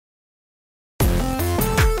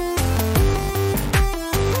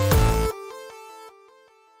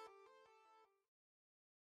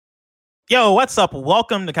Yo, what's up?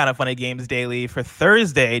 Welcome to Kind of Funny Games Daily for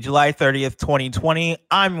Thursday, July 30th, 2020.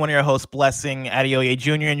 I'm one of your hosts, Blessing Adeoye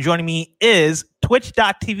Jr., and joining me is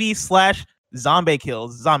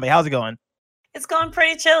twitch.tv/ZombiKills. Zombie, how's it going? It's going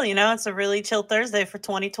pretty chill, It's a really chill Thursday for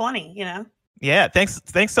 2020, Yeah, thanks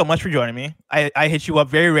so much for joining me. I hit you up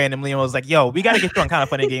very randomly and was like, yo, we got to get you on Kind of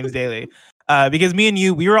Funny Games Daily. Because me and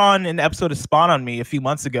you, we were on an episode of Spawn on Me a few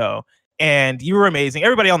months ago. And you were amazing.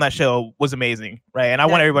 Everybody on that show was amazing, right? And I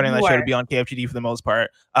want everybody on that show to be on KFGD for the most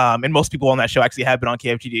part. And most people on that show actually have been on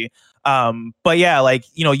KFGD. But yeah, like,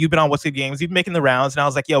 you've been on What's Good Games. You've been making the rounds. And I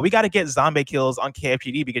was like, yo, we got to get ZombiKills on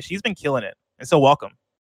KFGD because she's been killing it. And so welcome.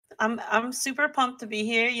 I'm super pumped to be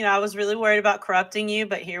here. I was really worried about corrupting you,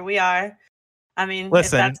 but here we are. I mean,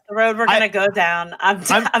 listen, if that's the road we're going to go down, I'm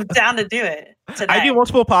down to do it today. I do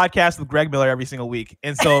multiple podcasts with Greg Miller every single week.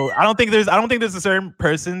 And so I don't think there's a certain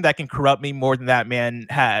person that can corrupt me more than that man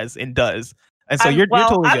has and does. And so you're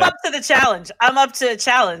totally good. I'm up to the challenge. I'm up to a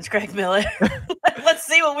challenge, Greg Miller. Let's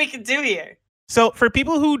see what we can do here. So for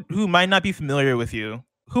people who might not be familiar with you,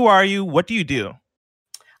 who are you? What do you do?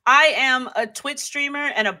 I am a Twitch streamer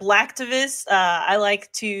and a Blacktivist. I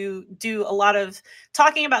like to do a lot of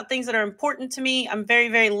talking about things that are important to me. I'm very,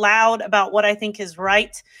 very loud about what I think is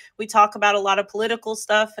right. We talk about a lot of political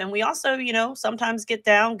stuff, and we also, sometimes get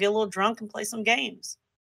down, get a little drunk, and play some games.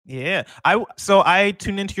 Yeah. I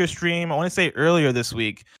tuned into your stream, I want to say earlier this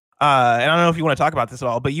week. And I don't know if you want to talk about this at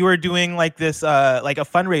all, but you were doing like this, like a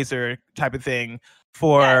fundraiser type of thing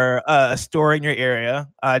for a store in your area.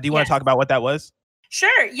 Do you want to talk about what that was?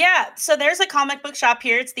 Sure. Yeah. So there's a comic book shop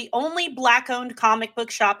here. It's the only Black-owned comic book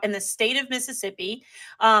shop in the state of Mississippi.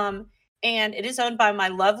 And it is owned by my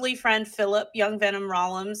lovely friend, Philip Young Venom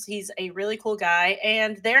Rollins. He's a really cool guy.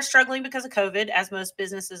 And they're struggling because of COVID, as most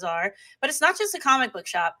businesses are. But it's not just a comic book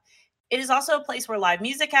shop. It is also a place where live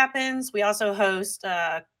music happens. We also host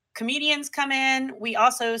comedians come in. We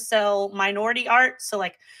also sell minority art. So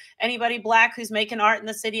like anybody Black who's making art in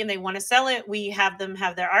the city and they want to sell it, we have them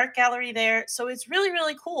have their art gallery there. So it's really,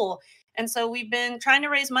 really cool. And so we've been trying to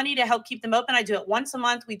raise money to help keep them open. I do it once a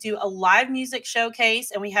month. We do a live music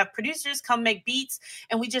showcase and we have producers come make beats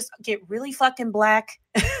and we just get really fucking Black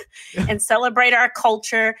and celebrate our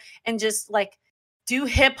culture and just like do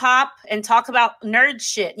hip hop and talk about nerd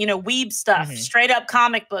shit, weeb stuff, straight up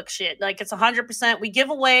comic book shit. Like it's 100%. We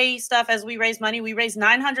give away stuff as we raise money. We raised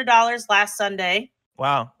 $900 last Sunday.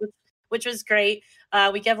 Wow. Which was great.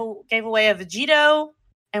 We gave away a Vegito.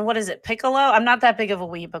 And what is it? Piccolo? I'm not that big of a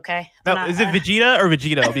weeb, okay? Is it Vegeta or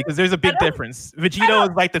Vegito? Because there's a big difference. Vegito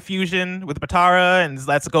is like the fusion with Potara, and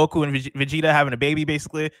that's Goku and Vegeta having a baby,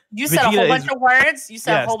 basically. You said Vegeta a whole bunch of words.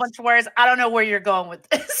 A whole bunch of words. I don't know where you're going with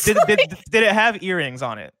this. Did it have earrings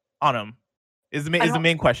on him? Is the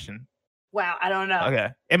main question. Wow, I don't know. Okay.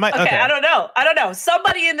 Okay, I don't know.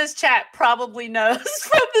 Somebody in this chat probably knows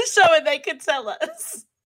from the show and they could tell us.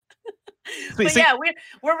 But yeah,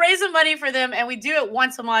 we're raising money for them and we do it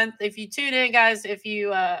once a month. If you tune in, guys, if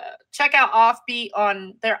you check out Offbeat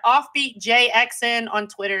on their Offbeat JXN on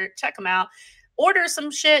Twitter, check them out. Order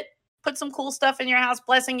some shit, put some cool stuff in your house.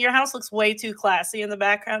 Blessing, your house looks way too classy in the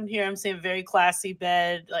background here. I'm seeing very classy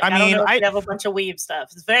bed. Like, I don't know if you have a bunch of weeb stuff.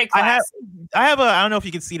 It's very classy. I don't know if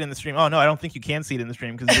you can see it in the stream. Oh no, I don't think you can see it in the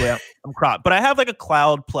stream because the way I'm cropped. But I have like a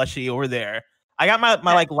cloud plushie over there. I got my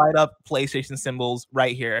like light up PlayStation symbols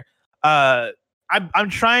right here. I've been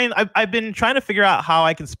trying to figure out how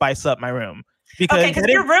I can spice up my room because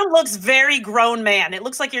your room looks very grown man. It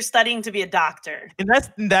looks like you're studying to be a doctor. And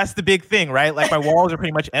that's the big thing, right? Like my walls are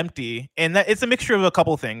pretty much empty, and it's a mixture of a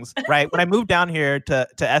couple things, right? When I moved down here to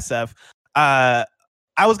SF, I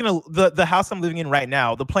was the house I'm living in right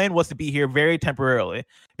now. The plan was to be here very temporarily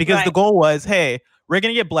because the goal was, hey, we're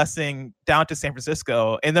gonna get Blessing down to San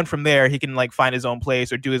Francisco, and then from there he can like find his own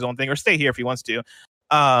place or do his own thing or stay here if he wants to.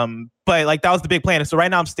 But like that was the big plan. And so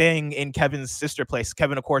right now I'm staying in Kevin's sister place.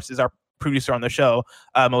 Kevin, of course, is our producer on the show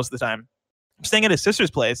most of the time. I'm staying at his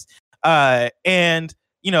sister's place. And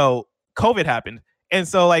COVID happened. And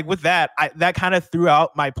so like with that, that kind of threw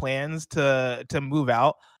out my plans to move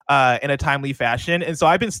out in a timely fashion. And so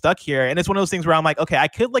I've been stuck here. And it's one of those things where I'm like, okay, I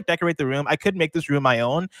could like decorate the room. I could make this room my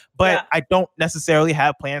own, but I don't necessarily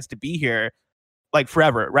have plans to be here like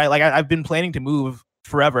forever, right? Like I've been planning to move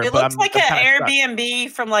forever. It looks like an Airbnb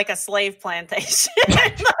from like a slave plantation.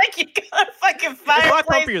 Like you got a fucking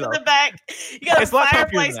fireplace in the back. You got a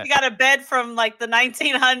fireplace. You got a bed from like the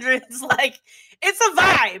 1900s. Like it's a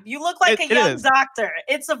vibe. You look like a young doctor.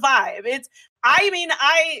 It's a vibe.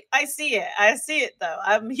 I see it. I see it though.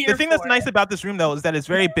 I'm here. The thing that's nice about this room though is that it's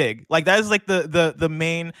very big. Like that is like the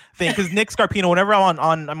main thing. Because Nick Scarpino, whenever I'm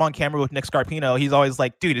on camera with Nick Scarpino, he's always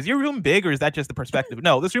like, "Dude, is your room big or is that just the perspective?"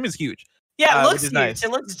 No, this room is huge. Yeah, it looks which is huge. nice.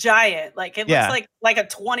 It looks giant. Like it Yeah. looks like a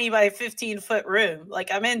 20 by 15 foot room.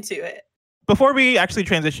 Like I'm into it. Before we actually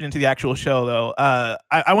transition into the actual show, though,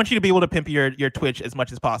 I want you to be able to pimp your Twitch as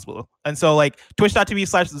much as possible. And so, like,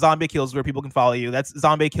 twitch.tv/ZombaeKills is where people can follow you. That's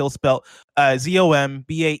ZombaeKills spelled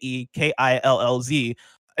ZombaeKillz.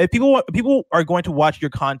 If people are going to watch your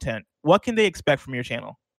content, what can they expect from your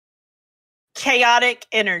channel? Chaotic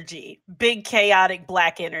energy, big chaotic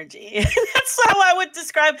black energy. That's how I would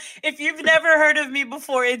describe. If you've never heard of me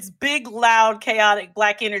before, it's big, loud, chaotic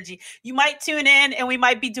black energy. You might tune in and we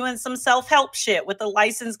might be doing some self-help shit with a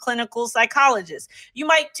licensed clinical psychologist. You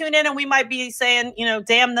might tune in and we might be saying, you know,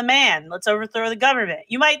 damn the man, let's overthrow the government.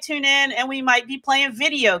 You might tune in and we might be playing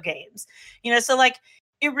video games. You know, so like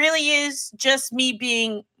it really is just me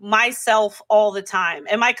being myself all the time.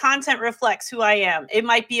 And my content reflects who I am. It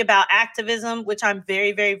might be about activism, which I'm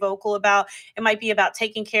very, very vocal about. It might be about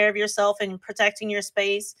taking care of yourself and protecting your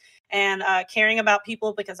space and caring about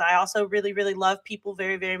people, because I also really, really love people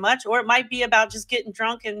very, very much. Or it might be about just getting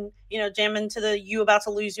drunk and, you know, jamming to the "You About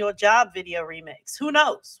to Lose Your Job" video remix. Who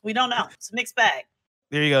knows? We don't know. It's a mixed bag.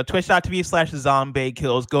 There you go.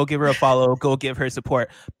 Twitch.tv/ZombaeKills. Go give her a follow. Go give her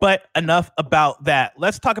support. But enough about that.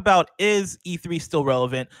 Let's talk about, is E3 still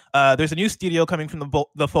relevant? There's a new studio coming from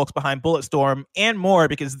the folks behind Bulletstorm and more,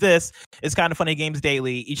 because this is Kinda Funny Games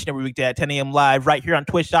Daily, each and every weekday at 10 a.m. live right here on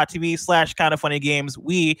twitch.tv/KindaFunnyGames.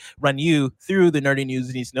 We run you through the nerdy news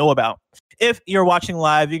you need to know about. If you're watching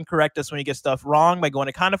live, you can correct us when you get stuff wrong by going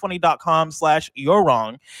to kindafunny.com/you're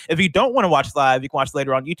wrong. If you don't want to watch live, you can watch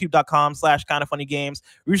later on youtube.com/kindafunnygames,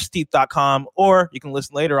 roosterteeth.com, or you can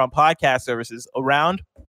listen later on podcast services around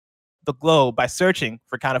the globe by searching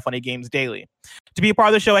for Kinda Funny Games Daily. To be a part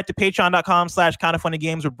of the show, head to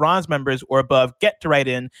patreon.com/KindaFunnyGames, where bronze members or above get to write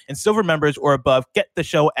in, and silver members or above get the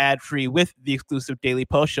show ad-free with the exclusive daily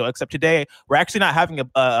post show. Except today, we're actually not having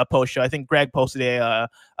a post show. I think Greg posted a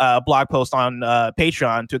blog post on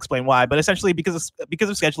Patreon to explain why, but essentially because of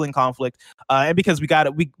scheduling conflict, and because we got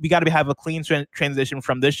to have a clean transition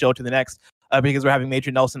from this show to the next, because we're having Major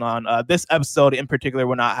Nelson on. This episode in particular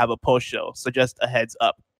will not have a post show, so just a heads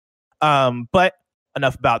up. But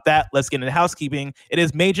enough about that. Let's get into housekeeping. It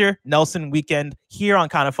is Major Nelson weekend here on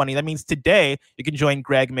Kinda Funny. That means today you can join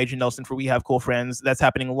Greg and Major Nelson for We Have Cool Friends. That's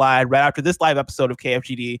happening live right after this live episode of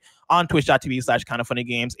KFGD on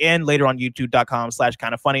twitch.tv/KindaFunnyGames, and later on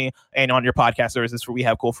youtube.com/KindaFunny, and on your podcast services for We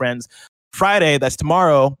Have Cool Friends. Friday, that's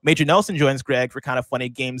tomorrow, Major Nelson joins Greg for Kinda Funny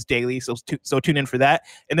Games Daily, so tune in for that.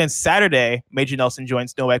 And then Saturday, Major Nelson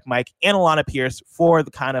joins Noek Mike and Alana Pierce for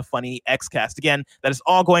the Kinda Funny Xcast. Again, that is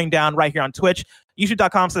all going down right here on Twitch,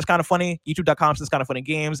 youtube.com/kindafunny,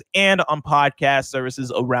 youtube.com/kindafunnygames, and on podcast services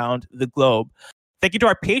around the globe. Thank you to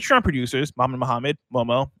our Patreon producers, Mom and Muhammad,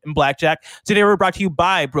 Momo, and Blackjack. Today we're brought to you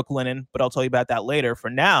by Brooklinen, but I'll tell you about that later. For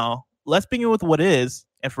now, let's begin with what is,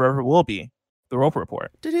 and forever will be, the Roper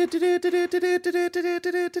Report. It's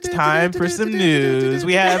time for some news.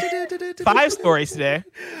 We have 5 stories today.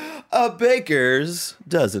 A baker's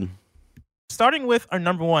dozen. Starting with our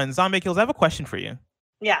number one, ZombaeKills, I have a question for you.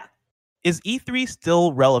 Yeah. Is E3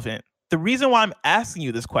 still relevant? The reason why I'm asking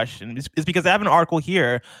you this question is because I have an article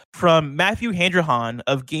here from Matthew Handrahan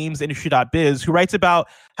of GamesIndustry.biz, who writes about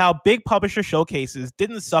how big publisher showcases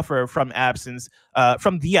didn't suffer from the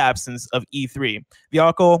absence of E3. The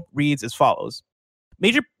article reads as follows.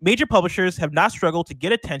 Major publishers have not struggled to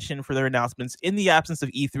get attention for their announcements in the absence of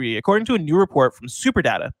E3, according to a new report from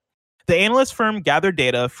Superdata. The analyst firm gathered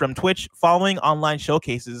data from Twitch following online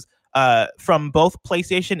showcases from both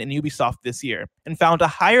PlayStation and Ubisoft this year, and found a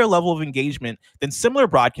higher level of engagement than similar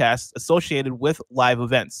broadcasts associated with live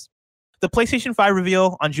events. The PlayStation 5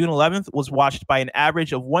 reveal on June 11th was watched by an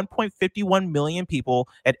average of 1.51 million people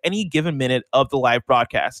at any given minute of the live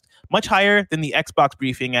broadcast, much higher than the Xbox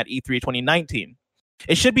briefing at E3 2019.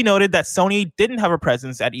 It should be noted that Sony didn't have a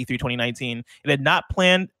presence at E3 2019 and had not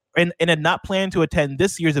planned to attend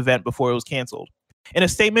this year's event before it was canceled. In a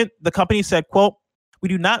statement, the company said, quote, "We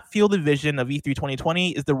do not feel the vision of E3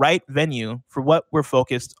 2020 is the right venue for what we're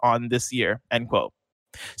focused on this year," end quote.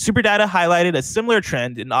 Superdata highlighted a similar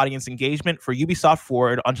trend in audience engagement for Ubisoft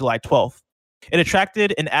Forward on July 12th. It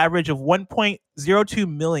attracted an average of 1.02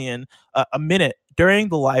 million a minute during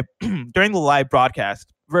the live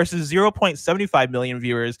broadcast versus 0.75 million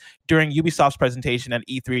viewers during Ubisoft's presentation at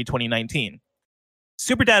E3 2019.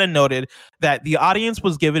 Superdata noted that the audience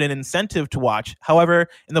was given an incentive to watch, however,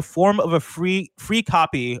 in the form of a free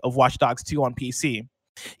copy of Watch Dogs 2 on PC.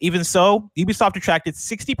 Even so, Ubisoft attracted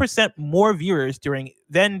 60% more viewers during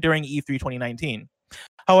E3 2019.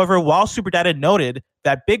 However, while Superdata noted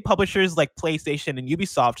that big publishers like PlayStation and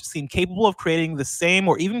Ubisoft seem capable of creating the same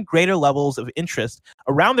or even greater levels of interest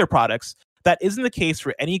around their products, that isn't the case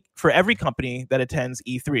for every company that attends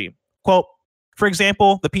E3. Quote, for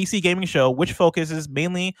example, the PC Gaming Show, which focuses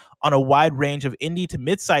mainly on a wide range of indie to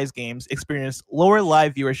mid-sized games, experienced lower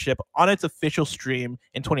live viewership on its official stream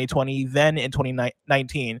in 2020 than in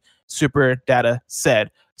 2019, Super Data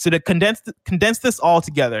said. So to condense this all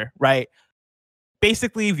together, right?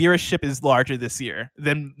 Basically, viewership is larger this year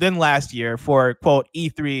than last year for, quote,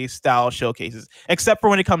 E3 style showcases, except for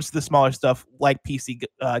when it comes to the smaller stuff like PC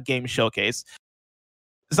Game Showcase.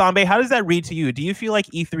 Zombie, how does that read to you? Do you feel like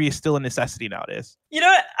E3 is still a necessity nowadays? You know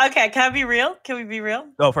what? Okay, can I be real? Can we be real?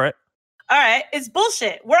 Go for it. All right, it's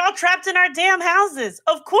bullshit. We're all trapped in our damn houses.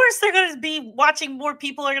 Of course they're going to be watching, more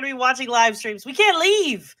people are going to be watching live streams. We can't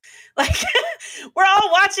leave. Like, we're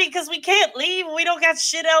all watching because we can't leave. We don't got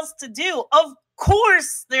shit else to do. Of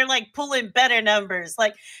course they're like pulling better numbers.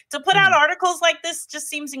 Like, to put out articles like this just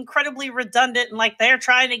seems incredibly redundant, and like they're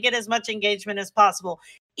trying to get as much engagement as possible.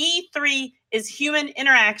 E3 is human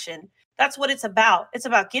interaction. That's what it's about. It's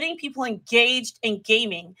about getting people engaged in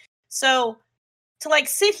gaming. So to like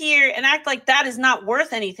sit here and act like that is not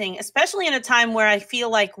worth anything, especially in a time where I feel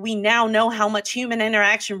like we now know how much human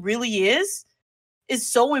interaction really is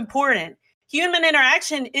so important. Human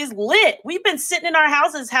interaction is lit. We've been sitting in our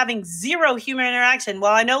houses having zero human interaction.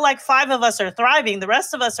 Well, I know like 5 of us are thriving. The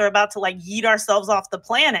rest of us are about to like yeet ourselves off the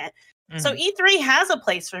planet. So E3 has a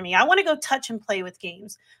place for me. I want to go touch and play with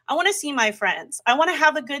games. I want to see my friends. I want to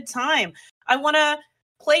have a good time. I want to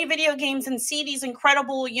play video games and see these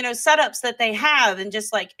incredible, setups that they have and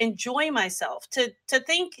just like enjoy myself. To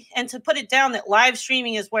think and to put it down that live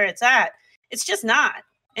streaming is where it's at. It's just not.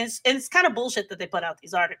 And it's kind of bullshit that they put out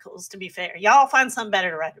these articles, to be fair. Y'all find something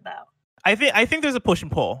better to write about. I think there's a push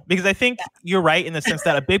and pull, because I think you're right in the sense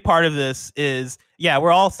that a big part of this is,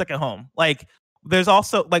 we're all stuck at home. Like, there's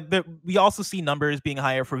also we also see numbers being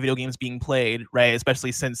higher for video games being played, right?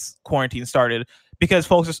 Especially since quarantine started, because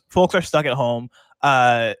folks are stuck at home.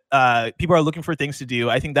 People are looking for things to do.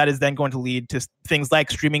 I think that is then going to lead to things like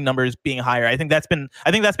streaming numbers being higher. I think that's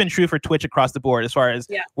been true for Twitch across the board as far as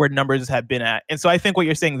where numbers have been at. And so I think what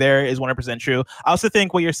you're saying there is 100% true. I also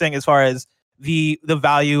think what you're saying as far as the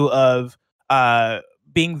value of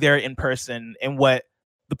being there in person and what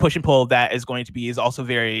the push and pull of that is going to be is also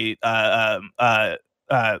very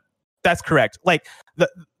that's correct. Like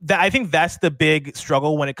I think that's the big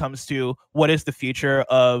struggle when it comes to what is the future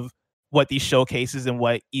of what these showcases and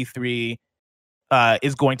what E3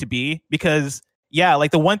 is going to be. Because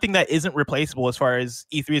like the one thing that isn't replaceable as far as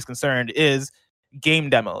E3 is concerned is game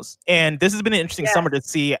demos. And this has been an interesting summer to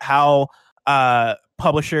see how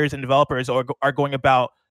publishers and developers are going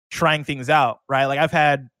about trying things out, right? Like I've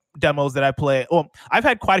had demos that I play. Well, I've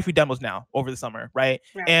had quite a few demos now over the summer, right?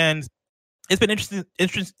 And it's been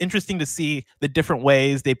interesting to see the different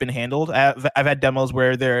ways they've been handled. I've had demos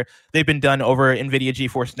where they've been done over NVIDIA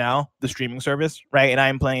GeForce Now, the streaming service, right? And I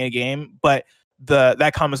am playing a game, but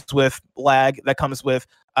that comes with lag, that comes with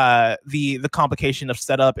the complication of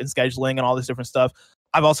setup and scheduling and all this different stuff.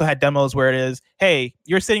 I've also had demos where it is, hey,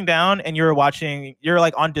 you're sitting down and you're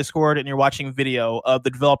like on Discord and you're watching video of the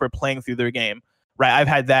developer playing through their game, right? I've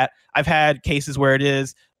had that. I've had cases where it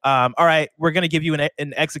is, all right, we're going to give you an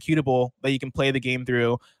executable that you can play the game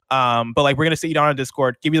through. But like, we're going to sit you down on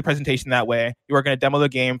Discord, give you the presentation that way. You're going to demo the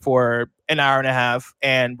game for an hour and a half,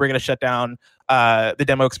 and we're going to shut down the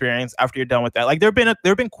demo experience after you're done with that. Like there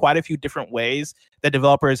have been quite a few different ways that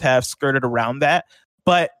developers have skirted around that,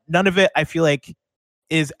 but none of it, I feel like,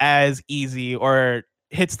 is as easy or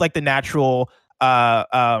hits like the natural,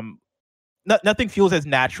 nothing feels as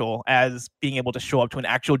natural as being able to show up to an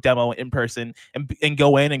actual demo in person and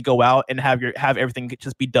go in and go out and have everything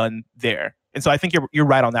just be done there. And so I think you're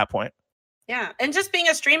right on that point. Yeah. And just being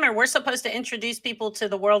a streamer, we're supposed to introduce people to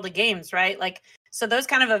the world of games, right? Like, so those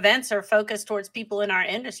kind of events are focused towards people in our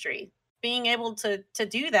industry. Being able to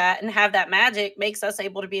do that and have that magic makes us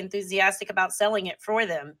able to be enthusiastic about selling it for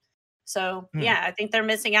them. So I think they're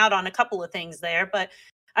missing out on a couple of things there, but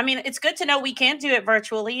I mean, it's good to know we can do it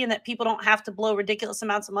virtually and that people don't have to blow ridiculous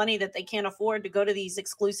amounts of money that they can't afford to go to these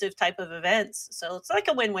exclusive type of events. So it's like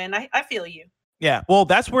a win-win. I feel you. Yeah. Well,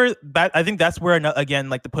 I think that's where, again,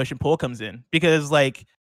 like the push and pull comes in, because like,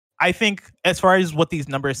 I think as far as what these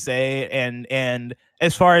numbers say and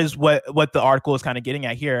as far as what the article is kind of getting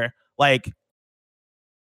at here, like,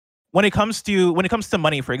 when it comes to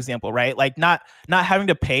money, for example, right? Like not having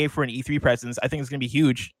to pay for an E3 presence, I think is going to be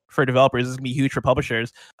huge for developers. It's going to be huge for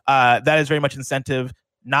publishers. That is very much incentive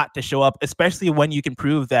not to show up, especially when you can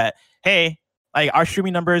prove that, hey, like our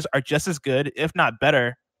streaming numbers are just as good, if not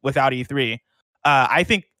better, without E3. I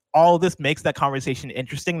think all of this makes that conversation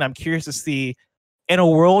interesting. And I'm curious to see, in a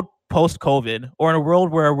world post-COVID, or in a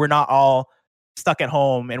world where we're not all stuck at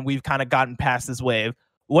home and we've kind of gotten past this wave,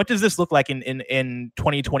 what does this look like in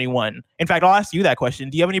 2021? In fact, I'll ask you that question.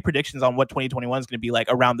 Do you have any predictions on what 2021 is going to be like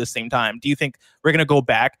around the same time? Do you think we're going to go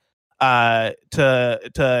back to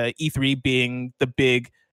E3 being the big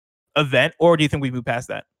event, or do you think we move past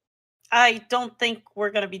that? I don't think we're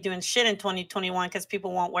going to be doing shit in 2021 because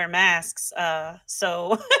people won't wear masks.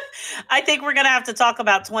 So I think we're going to have to talk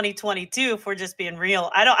about 2022 if we're just being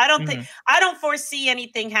real. I don't foresee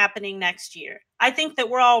anything happening next year. I think that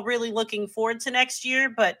we're all really looking forward to next year,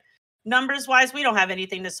 but numbers wise, we don't have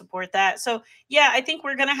anything to support that. So yeah, I think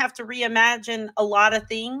we're going to have to reimagine a lot of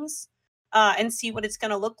things and see what it's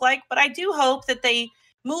going to look like. But I do hope that they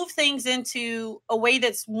move things into a way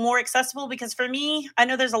that's more accessible, because for me, I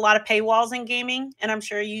know there's a lot of paywalls in gaming, and I'm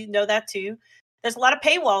sure you know that too. There's a lot of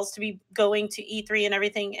paywalls to be going to E3 and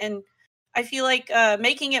everything. And I feel like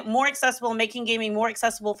making it more accessible, making gaming more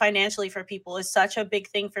accessible financially for people is such a big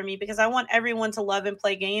thing for me, because I want everyone to love and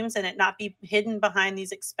play games and it not be hidden behind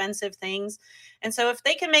these expensive things. And so if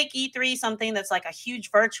they can make E3 something that's like a huge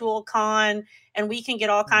virtual con and we can get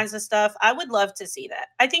all kinds of stuff, I would love to see that.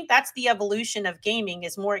 I think that's the evolution of gaming,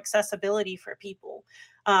 is more accessibility for people.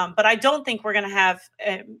 But I don't think we're going to have,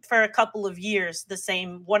 for a couple of years, the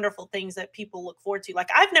same wonderful things that people look forward to.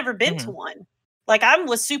 Like, I've never been to one. Like, I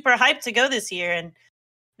was super hyped to go this year, and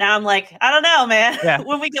now I'm like, I don't know, man. Yeah,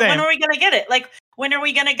 when are we going to get it? Like, when are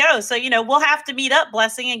we going to go? So, we'll have to meet up,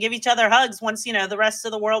 Blessing, and give each other hugs once, the rest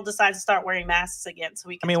of the world decides to start wearing masks again. So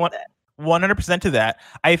we can do that. 100% to that.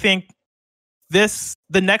 I think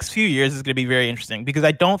the next few years is going to be very interesting, because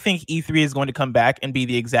I don't think E3 is going to come back and be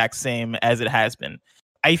the exact same as it has been.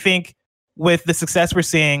 I think with the success we're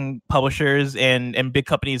seeing publishers and big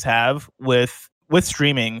companies have with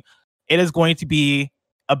streaming, it is going to be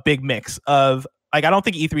a big mix of, like, I don't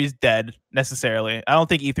think E3 is dead necessarily. I don't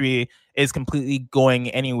think E3 is completely going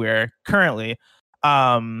anywhere currently.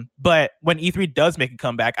 But when E3 does make a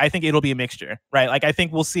comeback, I think it'll be a mixture, right? Like, I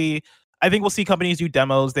think we'll see companies do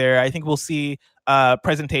demos there. I think we'll see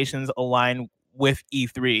presentations align with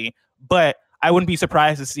E3. But I wouldn't be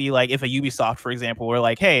surprised to see, like, if a Ubisoft, for example, were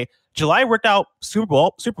like, hey, July worked out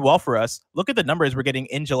super well for us. Look at the numbers we're getting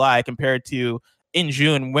in July compared to in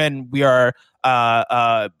June, when we are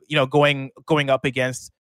going up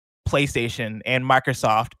against PlayStation and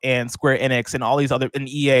Microsoft and Square Enix and all these other, and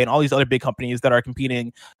EA and all these other big companies that are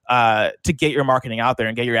competing to get your marketing out there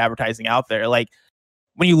and get your advertising out there. Like,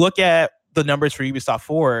 when you look at the numbers for Ubisoft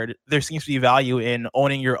Forward, there seems to be value in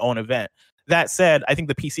owning your own event. That said, I think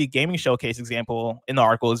the PC Gaming Showcase example in the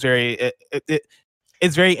article is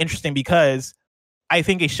it's very interesting, because I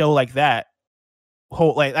think a show like that,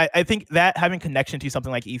 I think that having connection to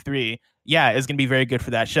something like E3, is going to be very good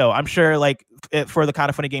for that show. I'm sure, like, for the Kind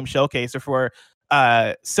of Funny Game Showcase, or for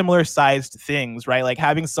similar sized things, right? Like,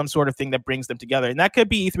 having some sort of thing that brings them together, and that could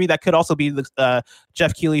be E3. That could also be the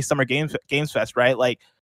Jeff Keighley Summer Games Fest, right? Like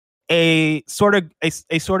a sort of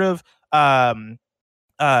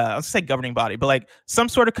I'll say governing body, but like some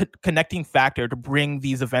sort of connecting factor to bring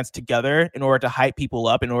these events together in order to hype people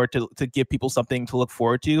up, in order to give people something to look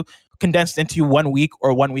forward to, condensed into 1 week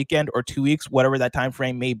or 1 weekend or 2 weeks, whatever that time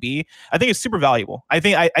frame may be. I think it's super valuable. I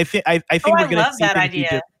think we're going to see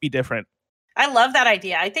things be different. I love that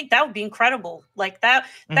idea. I think that would be incredible. Like that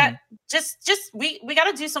we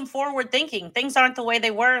got to do some forward thinking. Things aren't the way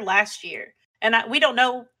they were last year, and we don't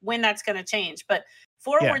know when that's going to change, but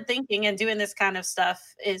forward thinking and doing this kind of stuff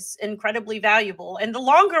is incredibly valuable. And the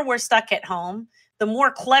longer we're stuck at home, the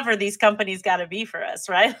more clever these companies got to be for us,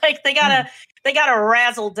 right? Like they gotta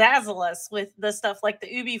razzle dazzle us with the stuff like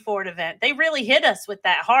the Ubi Forward event. They really hit us with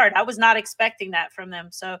that hard. I was not expecting that from them.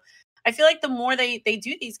 So I feel like the more they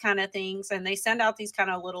do these kind of things and they send out these kind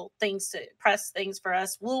of little things to press things for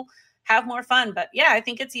us, we'll have more fun. But yeah, I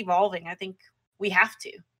think it's evolving. I think we have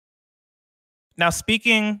to. Now,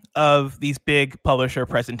 speaking of these big publisher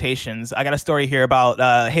presentations, I got a story here about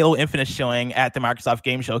Halo Infinite showing at the Microsoft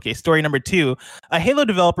Game Showcase. Story number 2, a Halo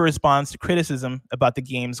developer responds to criticism about the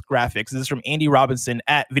game's graphics. This is from Andy Robinson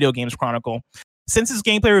at Video Games Chronicle. Since its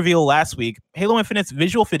gameplay reveal last week, Halo Infinite's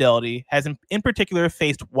visual fidelity has in particular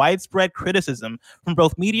faced widespread criticism from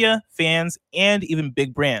both media, fans, and even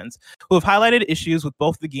big brands, who have highlighted issues with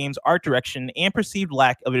both the game's art direction and perceived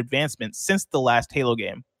lack of advancement since the last Halo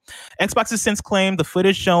game. Xbox has since claimed the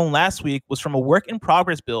footage shown last week was from a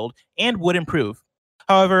work-in-progress build and would improve.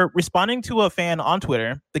 However, responding to a fan on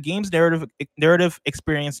Twitter, the game's narrative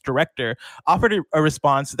experience director offered a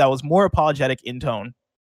response that was more apologetic in tone.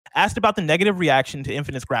 Asked about the negative reaction to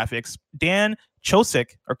Infinite's graphics, Dan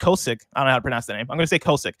Kosick, I don't know how to pronounce that name. I'm going to say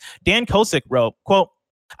Kosick. Dan Kosick wrote, quote,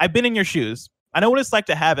 "I've been in your shoes. I know what it's like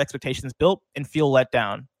to have expectations built and feel let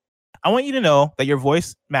down. I want you to know that your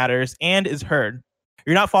voice matters and is heard.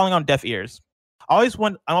 You're not falling on deaf ears. I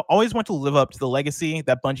always want to live up to the legacy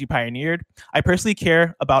that Bungie pioneered. I personally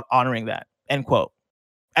care about honoring that." End quote.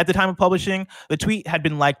 At the time of publishing, the tweet had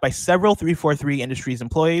been liked by several 343 Industries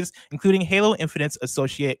employees, including Halo Infinite's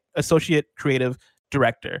associate creative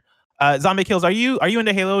director. Zombie Kills, are you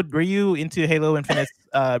into Halo? Were you into Halo Infinite's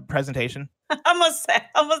presentation? I'm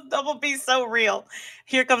gonna be so real.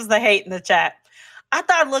 Here comes the hate in the chat. I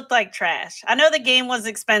thought it looked like trash. I know the game was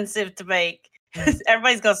expensive to make.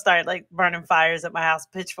 Everybody's gonna start like burning fires at my house,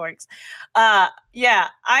 pitchforks. Yeah,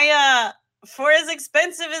 I for as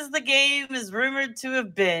expensive as the game is rumored to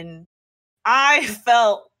have been, I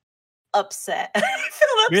felt upset. I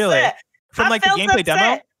felt upset. Really? From like the gameplay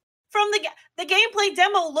demo? From the gameplay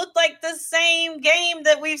demo looked like the same game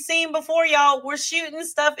that we've seen before, y'all. We're shooting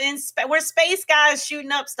stuff we're space guys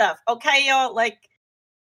shooting up stuff. Okay, y'all. Like,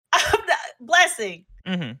 blessing.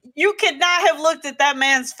 Mm-hmm. You could not have looked at that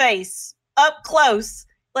man's face up close.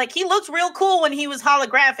 Like, he looked real cool when he was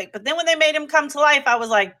holographic, but then when they made him come to life, I was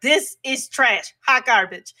like, this is trash, hot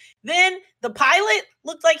garbage. Then the pilot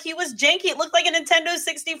looked like he was janky. It looked like a Nintendo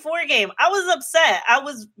 64 game. I was upset. I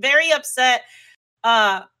was very upset.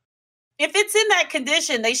 If it's in that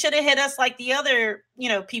condition, they should have hit us like the other,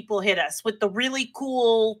 people hit us with the really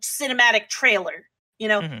cool cinematic trailer.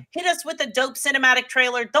 Hit us with a dope cinematic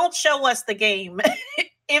trailer. Don't show us the game.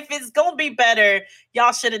 If it's gonna be better,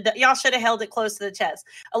 y'all should have held it close to the chest.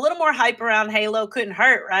 A little more hype around Halo couldn't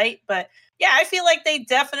hurt, right? But yeah, I feel like they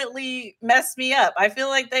definitely messed me up. But I feel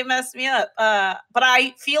like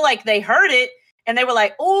they heard it and they were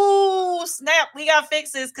like, "Ooh, snap, we got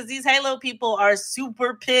fixes," because these Halo people are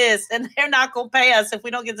super pissed and they're not gonna pay us if we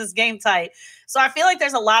don't get this game tight. So I feel like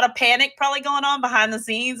there's a lot of panic probably going on behind the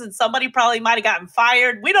scenes, and somebody probably might have gotten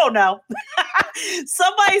fired. We don't know.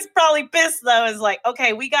 Somebody's probably pissed though. Is like,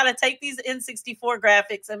 okay, we got to take these N64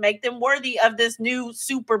 graphics and make them worthy of this new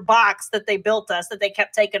super box that they built us, that they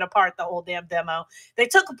kept taking apart the whole damn demo. They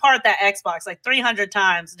took apart that Xbox like 300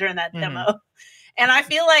 times during that demo. And I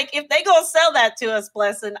feel like if they gonna sell that to us,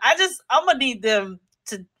 blessing, I'm gonna need them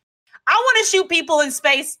to. I want to shoot people in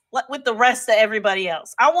space with the rest of everybody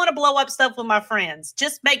else. I want to blow up stuff with my friends.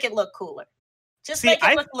 Just make it look cooler. Make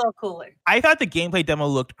it look a little cooler. I thought the gameplay demo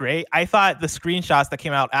looked great. I thought the screenshots that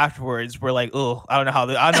came out afterwards were like, oh, I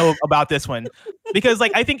don't know about this one. Because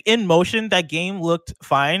like, I think in motion, that game looked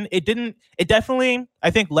fine. It definitely, I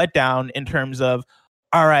think, let down in terms of,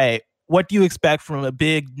 all right, what do you expect from a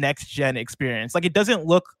big next gen experience? Like,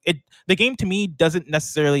 the game to me doesn't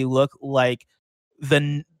necessarily look like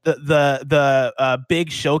the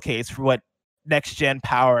big showcase for what next gen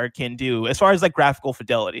power can do as far as like graphical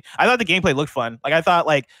fidelity. I thought the gameplay looked fun. Like, I thought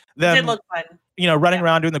like them, it did look fun. Running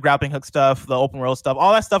around doing the grappling hook stuff, the open world stuff,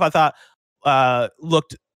 all that stuff I thought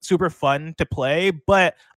looked super fun to play.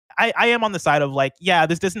 But I am on the side of like, yeah,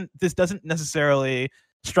 this doesn't necessarily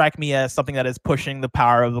strike me as something that is pushing the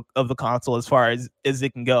power of the console as far as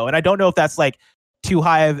it can go. And I don't know if that's like too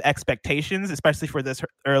high of expectations, especially for this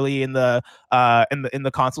early in the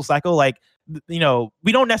console cycle. Like,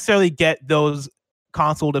 we don't necessarily get those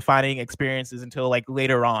console defining experiences until like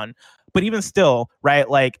later on. But even still, right?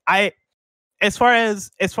 Like, as far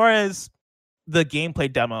as the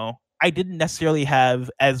gameplay demo, I didn't necessarily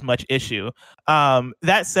have as much issue.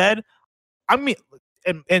 That said, I mean,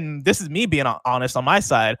 and this is me being honest on my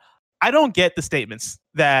side, I don't get the statements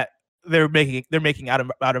that they're making out of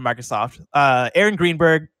Microsoft. Aaron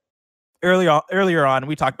Greenberg earlier on,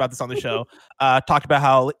 we talked about this on the show, talked about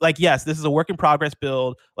how, like, yes, this is a work in progress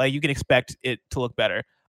build. Like, you can expect it to look better.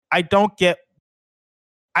 I don't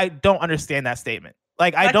understand that statement.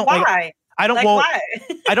 Like, I don't why? Like, I don't. Like, well, why?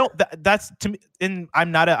 I don't. That's to me. And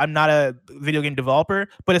I'm not a video game developer,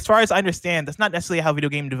 but as far as I understand, that's not necessarily how video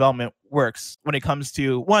game development works. When it comes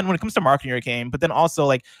to marketing your game, but then also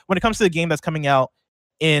like when it comes to the game that's coming out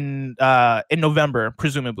in November,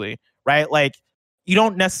 presumably, right? Like, you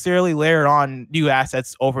don't necessarily layer on new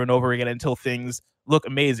assets over and over again until things look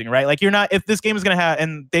amazing, right? Like, you're not, if this game is going to have,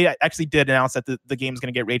 and they actually did announce that the game is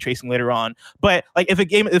going to get ray tracing later on, but like if a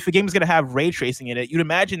game is going to have ray tracing in it, you'd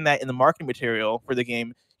imagine that in the marketing material for the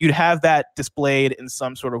game, you'd have that displayed in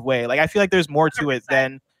some sort of way. Like, I feel like there's more to it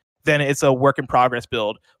than it's a work in progress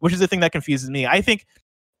build, which is the thing that confuses me. I think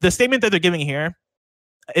the statement that they're giving here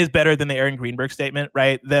is better than the Aaron Greenberg statement,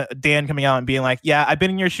 right? The Dan coming out and being like, yeah, I've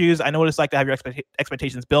been in your shoes. I know what it's like to have your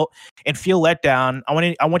expectations built and feel let down. I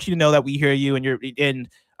want you to know that we hear you, and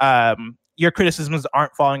your criticisms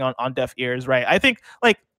aren't falling on deaf ears, right? I think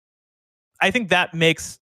that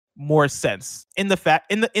makes more sense in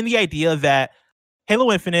the idea that, Halo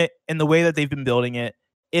Infinite and the way that they've been building it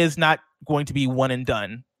is not going to be one and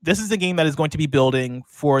done. This is a game that is going to be building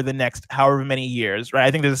for the next however many years, right? I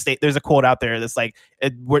think there's a quote out there that's like,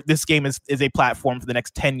 this game is a platform for the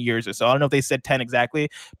next 10 years or so. I don't know if they said 10 exactly,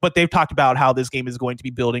 but they've talked about how this game is going to be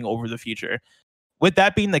building over the future. With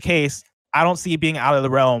that being the case, I don't see it being out of the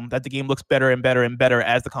realm that the game looks better and better and better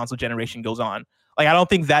as the console generation goes on. Like, I don't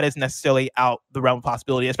think that is necessarily out the realm of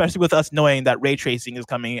possibility, especially with us knowing that ray tracing is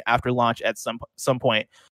coming after launch at some point.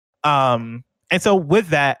 And so with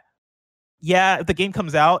that, yeah, if the game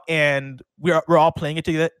comes out and we're all playing it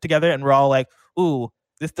together and we're all like, ooh,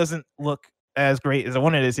 this doesn't look as great as I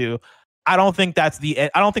wanted it to, I don't think that's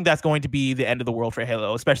going to be the end of the world for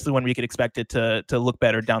Halo, especially when we could expect it to look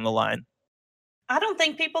better down the line. I don't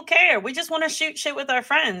think people care. We just want to shoot shit with our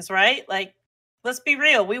friends, right? Like, let's be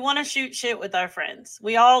real. We want to shoot shit with our friends.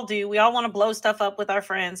 We all do. We all want to blow stuff up with our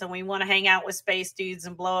friends, and we want to hang out with space dudes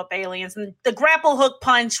and blow up aliens. And the grapple hook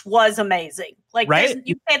punch was amazing. Like, right?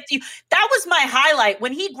 That was my highlight.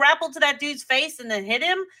 When he grappled to that dude's face and then hit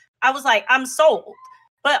him, I was like, I'm sold.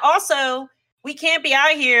 But also, we can't be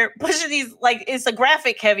out here pushing these, like, it's a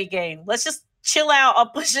graphic heavy game. Let's just chill out on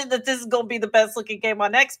pushing that this is going to be the best looking game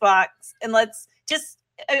on Xbox. And let's just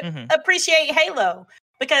appreciate Halo.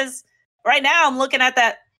 Because right now, I'm looking at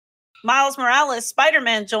that Miles Morales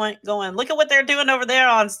Spider-Man joint going, look at what they're doing over there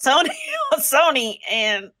on Sony,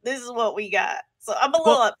 and this is what we got. So I'm a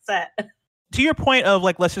little upset. To your point of,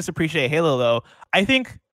 like, let's just appreciate Halo, though, I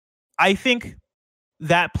think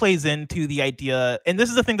that plays into the idea, and this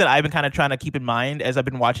is the thing that I've been kind of trying to keep in mind as I've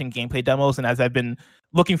been watching gameplay demos and as I've been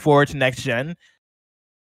looking forward to next gen.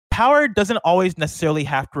 Power doesn't always necessarily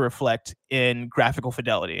have to reflect in graphical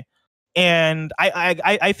fidelity. And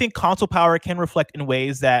I think console power can reflect in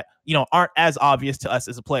ways that, you know, aren't as obvious to us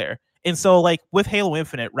as a player. And so, like, with Halo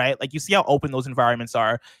Infinite, right? Like, you see how open those environments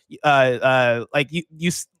are. You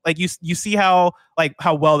see how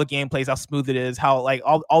well the game plays, how smooth it is, how, like,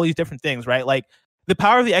 all these different things, right? Like, the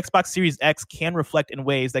power of the Xbox Series X can reflect in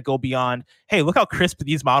ways that go beyond, hey, look how crisp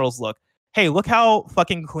these models look. Hey, look how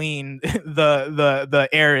fucking clean the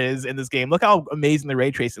air is in this game. Look how amazing the ray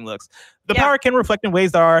tracing looks. The power can reflect in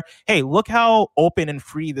ways that are, hey, look how open and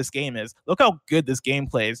free this game is. Look how good this game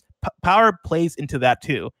plays. Power plays into that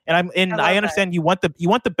too. And I understand you want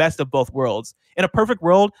the best of both worlds. In a perfect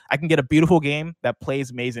world, I can get a beautiful game that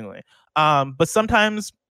plays amazingly. But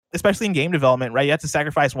sometimes, especially in game development, right, you have to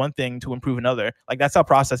sacrifice one thing to improve another. Like, that's how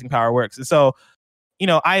processing power works. And so, you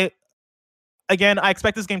know, I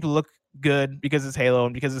expect this game to look good because it's Halo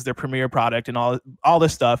and because it's their premier product and all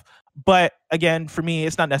this stuff. But again, for me,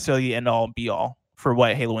 it's not necessarily the end all be all for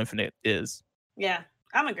what Halo Infinite is. Yeah,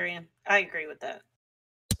 I'm agreeing. I agree with that.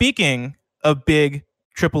 Speaking of big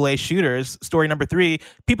AAA shooters, story number 3,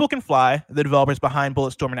 People Can Fly, the developers behind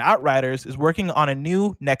Bulletstorm and Outriders, is working on a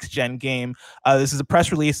new next-gen game. This is a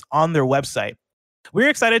press release on their website. We're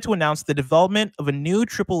excited to announce the development of a new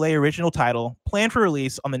AAA original title planned for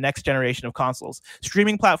release on the next generation of consoles,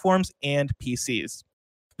 streaming platforms, and PCs.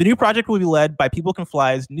 The new project will be led by People Can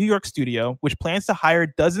Fly's New York studio, which plans to hire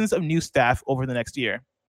dozens of new staff over the next year.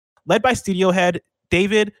 Led by studio head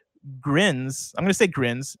David Grins, I'm going to say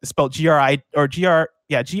Grins, it's spelled G-R-I-J-N-S,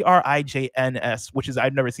 which is,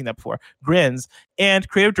 I've never seen that before, Grins, and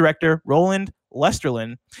creative director Roland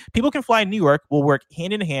Lesterlin. People Can Fly New York will work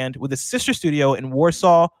hand in hand with a sister studio in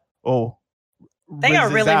Warsaw. They are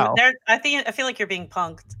really. I feel like you're being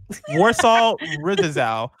punked. Warsaw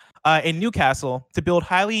Rizzau in Newcastle to build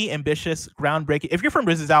highly ambitious, groundbreaking. If you're from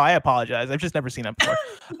Rizzau, I apologize. I've just never seen that before.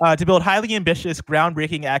 To build highly ambitious,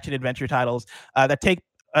 groundbreaking action adventure titles that take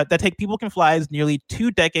People Can Fly's nearly 2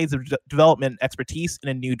 decades of development expertise in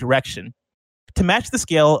a new direction. To match the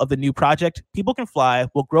scale of the new project, People Can Fly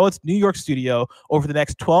will grow its New York studio over the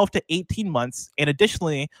next 12 to 18 months and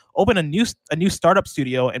additionally open a new startup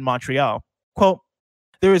studio in Montreal. Quote,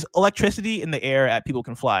 "There is electricity in the air at People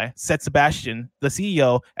Can Fly," said Sebastian, the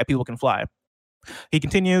CEO at People Can Fly. He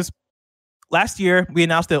continues, "Last year, we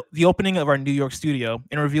announced the opening of our New York studio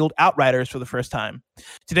and revealed Outriders for the first time.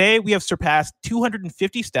 Today, we have surpassed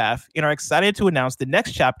 250 staff and are excited to announce the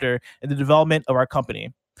next chapter in the development of our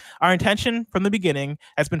company. Our intention from the beginning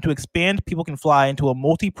has been to expand People Can Fly into a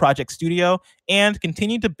multi-project studio and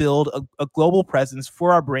continue to build a global presence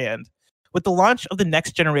for our brand. With the launch of the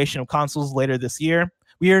next generation of consoles later this year,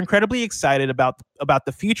 we are incredibly excited about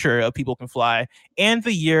the future of People Can Fly and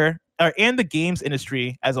the games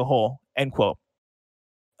industry as a whole." End quote.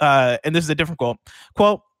 And this is a different quote.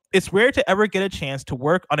 Quote, "It's rare to ever get a chance to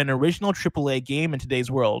work on an original AAA game in today's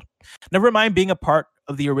world. Never mind being a part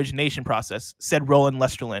of the origination process," said Roland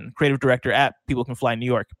Lesterlin, creative director at People Can Fly New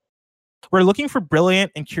York. "We're looking for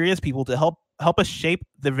brilliant and curious people to help help us shape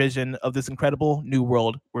the vision of this incredible new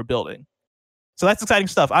world we're building. So that's exciting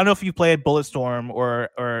stuff. I don't know if you played Bulletstorm or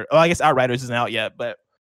I guess Outriders isn't out yet, but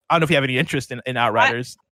I don't know if you have any interest in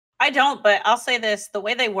Outriders. I don't, but I'll say this. The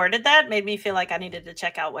way they worded that made me feel like I needed to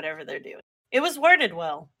check out whatever they're doing. It was worded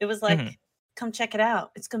well. It was like, come check it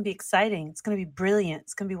out. It's going to be exciting. It's going to be brilliant.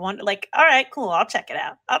 It's going to be wonderful. Like, all right, cool. I'll check it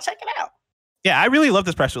out. Yeah, I really love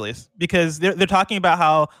this press release because they're talking about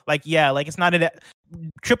how it's not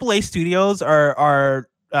AAA studios are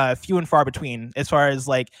few and far between as far as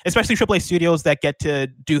especially AAA studios that get to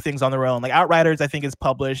do things on their own. Like Outriders, I think is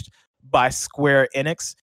published by Square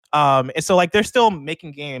Enix. And so they're still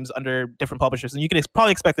making games under different publishers, and you can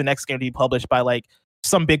probably expect the next game to be published by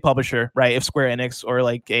some big publisher, right? If Square Enix or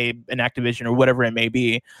an Activision or whatever it may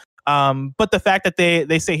be. But the fact that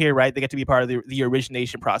they say here, right, they get to be part of the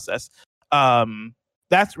origination process.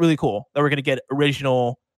 That's really cool that we're going to get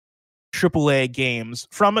original AAA games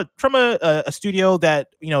from a studio that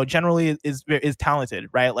generally is talented,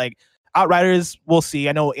 right? Like Outriders, we'll see.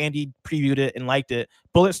 I know Andy previewed it and liked it.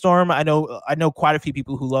 Bulletstorm, I know quite a few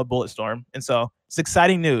people who love Bulletstorm, and so it's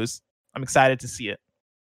exciting news. I'm excited to see it.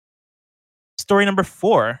 Story number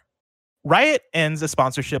 4: Riot ends a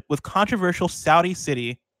sponsorship with controversial Saudi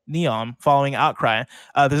city Neom following outcry.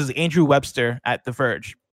 This is Andrew Webster at The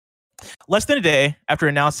Verge. Less than a day after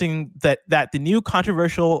announcing that the new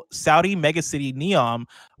controversial Saudi megacity Neom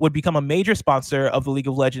would become a major sponsor of the League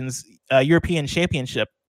of Legends European Championship,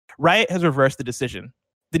 Riot has reversed the decision.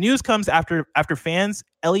 The news comes after fans,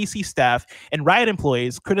 LEC staff, and Riot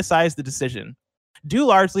employees criticized the decision, due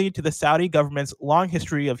largely to the Saudi government's long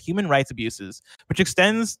history of human rights abuses, which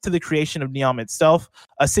extends to the creation of Neom itself,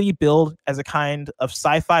 a city billed as a kind of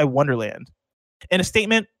sci-fi wonderland. In a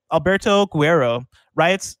statement, Alberto Guerrero,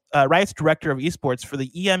 Riot's director of esports for the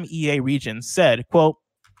EMEA region, said, quote,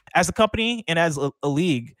 "As a company and as a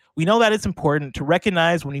league, we know that it's important to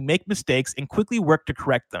recognize when we make mistakes and quickly work to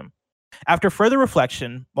correct them. After further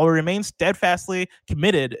reflection, while we remain steadfastly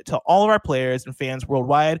committed to all of our players and fans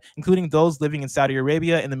worldwide, including those living in Saudi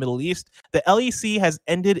Arabia and the Middle East, the LEC has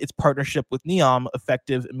ended its partnership with Neom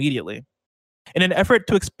effective immediately. In an effort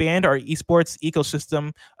to expand our esports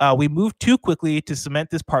ecosystem, we moved too quickly to cement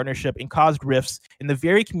this partnership and caused rifts in the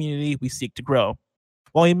very community we seek to grow.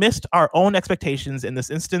 While we missed our own expectations in this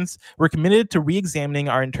instance, we're committed to re-examining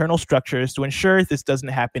our internal structures to ensure this doesn't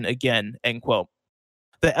happen again," end quote.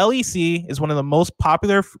 The LEC is one of the most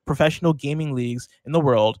popular professional gaming leagues in the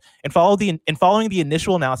world, and following the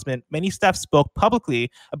initial announcement, many staff spoke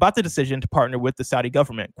publicly about the decision to partner with the Saudi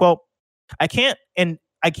government. Quote, I can't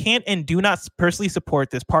and do not personally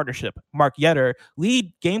support this partnership," Mark Yetter,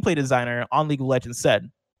 lead gameplay designer on League of Legends,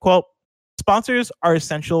 said. Quote, "Sponsors are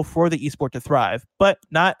essential for the esport to thrive, but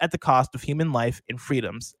not at the cost of human life and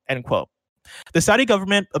freedoms," end quote. The Saudi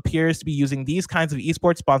government appears to be using these kinds of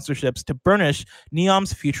esports sponsorships to burnish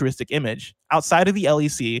Neom's futuristic image. Outside of the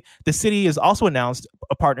LEC, the city has also announced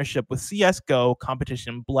a partnership with CSGO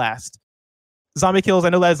competition Blast. Zombie Kills, I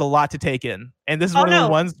know that is a lot to take in, and this is one of the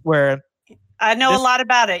ones where I know a lot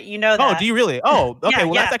about it. You know that. Oh, do you really? Oh, okay.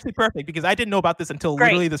 Yeah, That's actually perfect because I didn't know about this until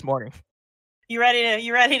literally this morning. You ready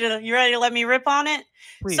to let me rip on it?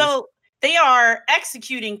 Please. So they are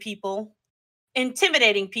executing people,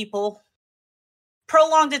 intimidating people,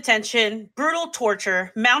 prolonged detention, brutal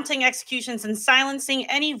torture, mounting executions, and silencing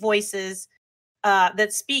any voices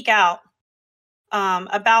that speak out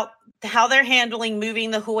about how they're handling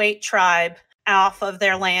moving the Huayt tribe off of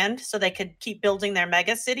their land so they could keep building their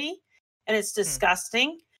mega city. And it's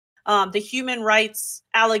disgusting. The human rights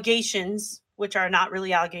allegations, which are not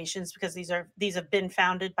really allegations because these have been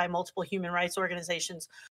founded by multiple human rights organizations,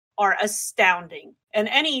 are astounding. And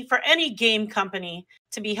for any game company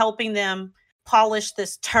to be helping them polish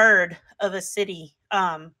this turd of a city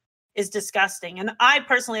is disgusting. And I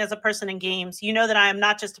personally, as a person in games, you know that I am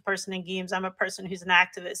not just a person in games. I'm a person who's an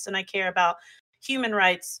activist, and I care about human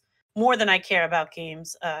rights more than I care about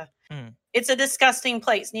games. It's a disgusting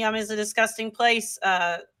place. Neom is a disgusting place.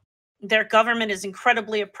 Their government is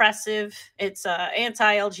incredibly oppressive. It's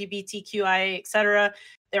anti-LGBTQIA, etc.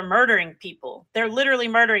 They're murdering people. They're literally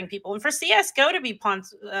murdering people. And for CSGO to be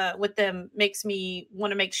with them makes me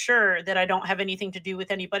want to make sure that I don't have anything to do with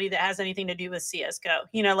anybody that has anything to do with CSGO.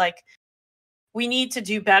 We need to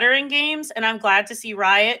do better in games, and I'm glad to see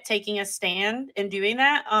Riot taking a stand and doing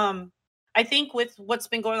that. I think with what's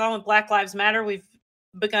been going on with Black Lives Matter, we've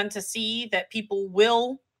begun to see that people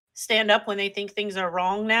will stand up when they think things are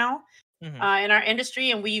wrong now in our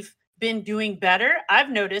industry, and we've been doing better. I've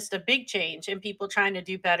noticed a big change in people trying to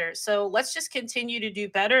do better. So let's just continue to do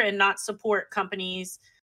better and not support companies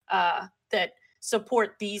that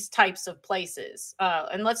support these types of places.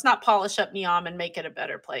 And let's not polish up Neom and make it a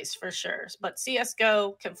better place for sure. But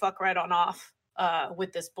CSGO can fuck right on off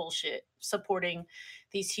with this bullshit, supporting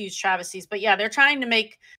these huge travesties. But yeah,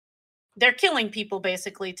 they're killing people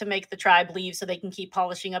basically to make the tribe leave so they can keep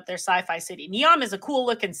polishing up their sci-fi city. Neom is a cool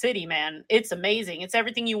looking city, man. It's amazing. It's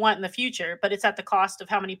everything you want in the future, but it's at the cost of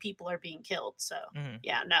how many people are being killed. So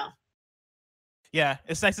yeah, no. Yeah,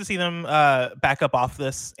 it's nice to see them back up off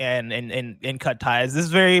this and cut ties. This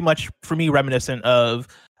is very much for me reminiscent of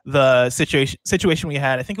the situation we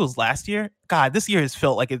had. I think it was last year. God, this year has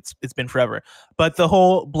felt like it's been forever. But the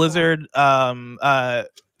whole Blizzard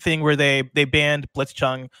thing where they banned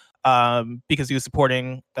Blitzchung because he was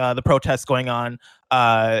supporting the protests going on.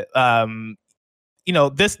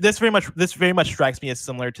 This very much strikes me as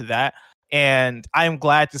similar to that, and I am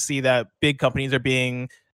glad to see that big companies are being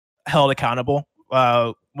held accountable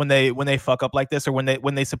when they fuck up like this, or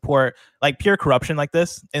when they support like pure corruption like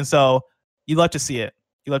this. And so you love to see it.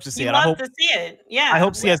 You love to see it. I hope to see it. Yeah. I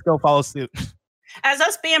hope CS:GO follows suit. As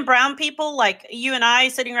us being brown people, like you and I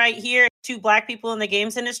sitting right here, two black people in the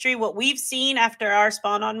games industry, what we've seen after our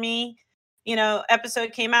Spawn on Me,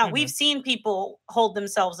 episode came out, we've seen people hold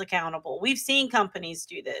themselves accountable. We've seen companies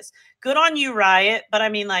do this. Good on you, Riot. But I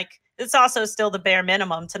mean, like, it's also still the bare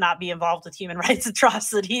minimum to not be involved with human rights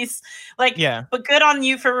atrocities. Like, yeah. But good on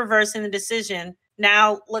you for reversing the decision.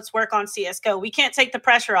 Now let's work on CS:GO. We can't take the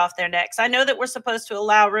pressure off their necks. I know that we're supposed to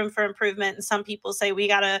allow room for improvement, and some people say we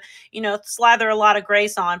gotta, slather a lot of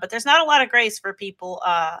grace on, but there's not a lot of grace for people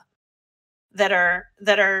that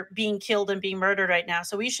are being killed and being murdered right now.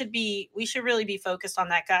 So we should really be focused on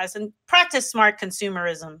that, guys, and practice smart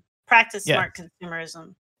consumerism. Smart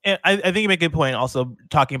consumerism. And I think you make a good point. Also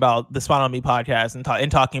talking about the Spawn on Me podcast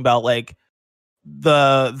and talking about like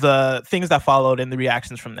the things that followed and the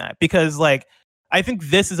reactions from that, because like I think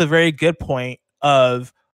this is a very good point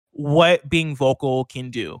of what being vocal can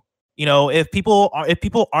do. If people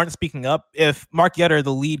aren't speaking up, if Mark Yetter,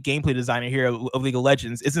 the lead gameplay designer here of League of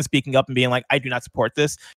Legends, isn't speaking up and being like, I do not support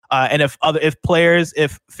this, and if players,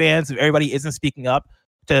 if fans, if everybody isn't speaking up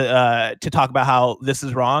to talk about how this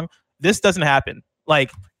is wrong, this doesn't happen.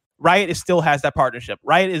 Like Riot still has that partnership.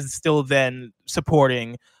 Riot is still then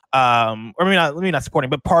supporting, or maybe not supporting,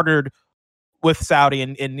 but partnered with Saudi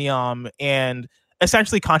and Neom, and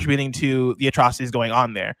essentially contributing to the atrocities going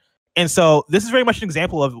on there. And so this is very much an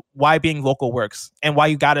example of why being vocal works, and why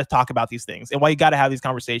you got to talk about these things, and why you got to have these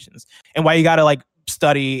conversations, and why you got to like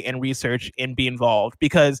study and research and be involved,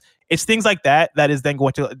 because it's things like that is then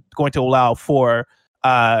going to allow for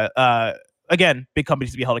again, big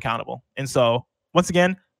companies to be held accountable. And so once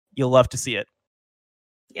again, you'll love to see it.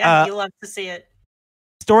 Yeah, you'll love to see it.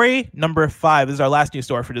 Story number 5 is our last news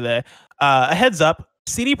story for today. A heads up.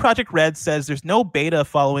 CD Projekt Red says there's no beta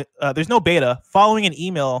following an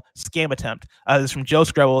email scam attempt. This is from Joe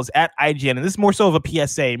Screbbles at IGN, and this is more so of a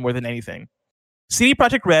PSA more than anything. CD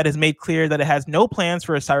Projekt Red has made clear that it has no plans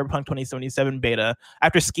for a Cyberpunk 2077 beta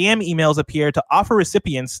after scam emails appear to offer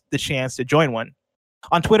recipients the chance to join one.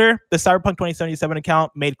 On Twitter, the Cyberpunk 2077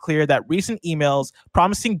 account made clear that recent emails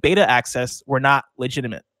promising beta access were not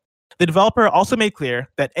legitimate. The developer also made clear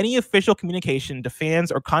that any official communication to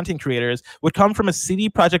fans or content creators would come from a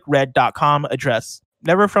cdprojectred.com address,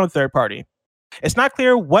 never from a third party. It's not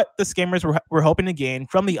clear what the scammers were hoping to gain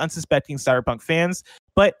from the unsuspecting Cyberpunk fans,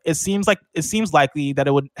 but it seems likely that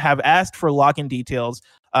it would have asked for login details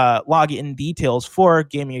for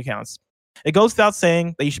gaming accounts. It goes without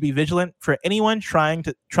saying that you should be vigilant for anyone trying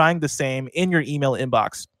the same in your email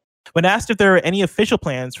inbox. When asked if there are any official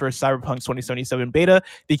plans for Cyberpunk 2077 beta,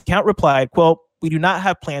 the account replied, quote, "We do not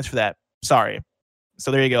have plans for that. Sorry."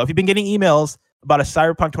 So there you go. If you've been getting emails about a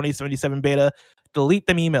Cyberpunk 2077 beta, delete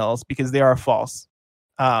them emails because they are false.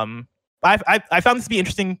 I found this to be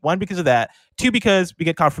interesting, 1, because of that, 2, because we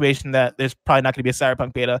get confirmation that there's probably not going to be a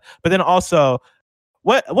Cyberpunk beta, but then also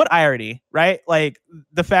what irony, right? Like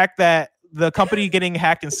the fact that the company getting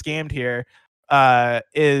hacked and scammed here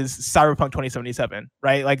is Cyberpunk 2077,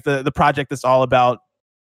 right? Like the project that's all about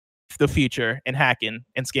the future and hacking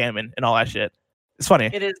and scamming and all that shit. It's funny.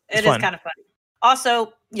 It is kind of funny.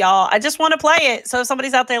 Also, y'all, I just want to play it. So if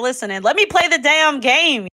somebody's out there listening, let me play the damn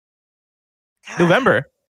game. God. November.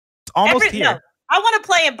 It's almost here. No, I want to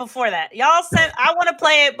play it before that. Y'all said I want to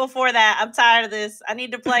play it before that. I'm tired of this. I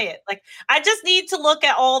need to play it. Like, I just need to look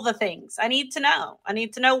at all the things. I need to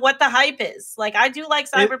know what the hype is. Like, I do like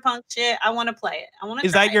Cyberpunk shit. I want to play it. I want to.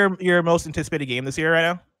 Is that your most anticipated game this year right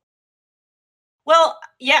now? Well,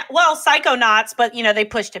 yeah, well, Psychonauts, but they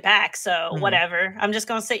pushed it back, so Mhm. whatever. I'm just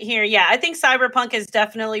gonna sit here. Yeah, I think Cyberpunk is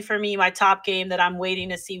definitely for me my top game that I'm waiting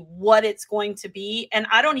to see what it's going to be. And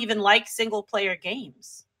I don't even like single player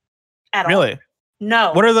games at all. Really?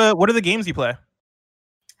 No. What are the games you play?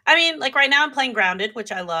 I mean, like right now I'm playing Grounded,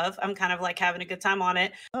 which I love. I'm kind of like having a good time on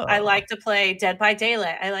it. I Oh. like to play Dead by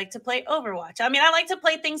Daylight. I like to play Overwatch. I mean, I like to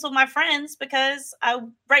play things with my friends because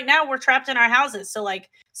right now we're trapped in our houses. So like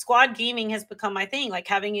squad gaming has become my thing, like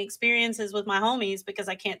having experiences with my homies because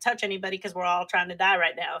I can't touch anybody because we're all trying to die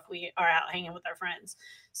right now if we are out hanging with our friends.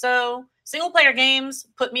 So single player games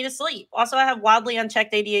put me to sleep. Also, I have wildly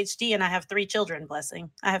unchecked ADHD and I have 3 children, blessing.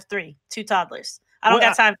 I have 2 toddlers. I don't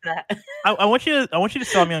got time for that. I want you to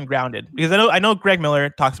sell me on Grounded because I know Greg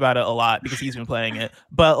Miller talks about it a lot because he's been playing it.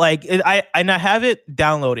 But like I have it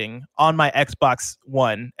downloading on my Xbox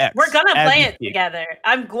One X. We're gonna play it together.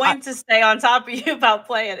 I'm going to stay on top of you about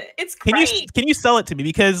playing it. It's great. Can you sell it to me?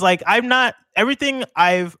 Because like I'm not everything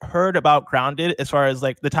I've heard about Grounded as far as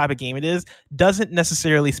like the type of game it is doesn't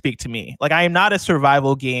necessarily speak to me. Like I am not a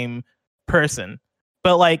survival game person,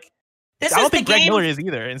 but like I don't think Greg Miller is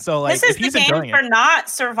either. And so like this is the game for not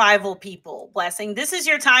survival people, blessing. This is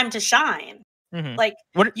your time to shine. Mm-hmm. Like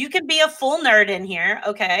you can be a full nerd in here,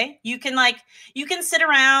 okay? You can sit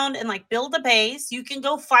around and like build a base. You can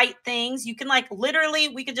go fight things. You can like literally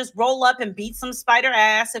we could just roll up and beat some spider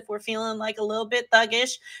ass if we're feeling like a little bit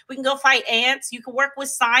thuggish. We can go fight ants. You can work with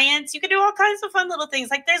science. You can do all kinds of fun little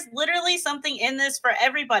things. Like there's literally something in this for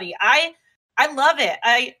everybody. I love it.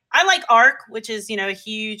 I like Ark, which is, a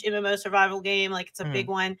huge MMO survival game. Like it's a big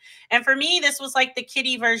one. And for me, this was like the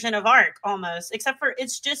kiddie version of Ark almost, except for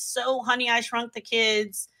it's just so Honey, I Shrunk the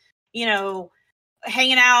Kids,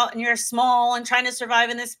 hanging out and you're small and trying to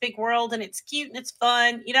survive in this big world and it's cute and it's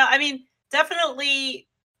fun. I mean, definitely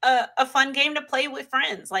a fun game to play with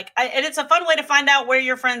friends. And it's a fun way to find out where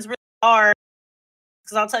your friends really are.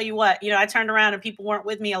 Because I'll tell you what, I turned around and people weren't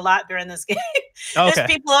with me a lot during this game. There's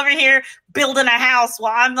people over here building a house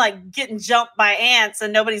while I'm like getting jumped by ants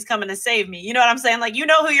and nobody's coming to save me. You know what I'm saying? Like, who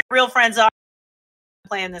your real friends are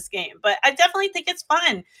playing this game. But I definitely think it's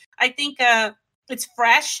fun. I think it's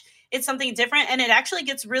fresh. It's something different. And it actually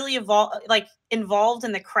gets really involved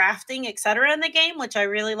in the crafting, et cetera, in the game, which I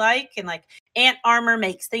really like. And like ant armor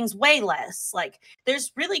makes things way less. Like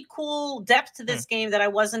there's really cool depth to this game that I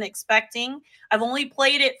wasn't expecting. I've only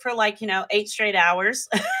played it for 8 straight hours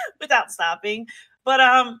without stopping. But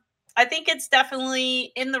I think it's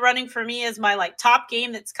definitely in the running for me as my top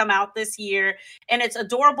game that's come out this year. And it's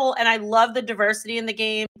adorable. And I love the diversity in the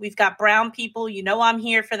game. We've got brown people. I'm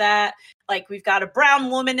here for that. Like we've got a brown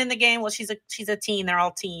woman in the game. Well, she's a teen. They're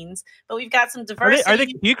all teens. But we've got some diversity.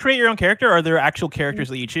 Do you create your own character or are there actual characters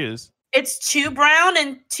that you choose? It's 2 brown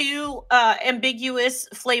and 2 ambiguous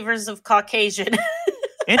flavors of Caucasian.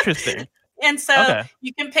 Interesting. And so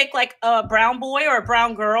you can pick like a brown boy or a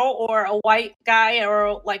brown girl or a white guy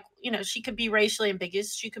or she could be racially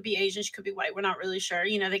ambiguous. She could be Asian. She could be white. We're not really sure.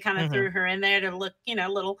 They kind of threw her in there to look, a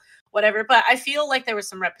little whatever. But I feel like there was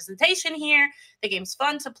some representation here. The game's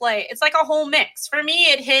fun to play. It's like a whole mix. For me,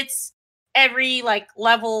 it hits every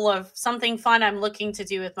level of something fun I'm looking to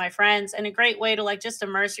do with my friends and a great way to just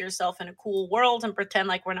immerse yourself in a cool world and pretend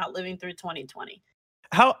like we're not living through 2020.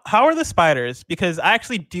 How are the spiders? Because I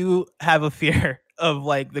actually do have a fear of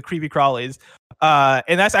the creepy crawlies.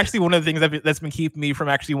 And that's actually one of the things that's been keeping me from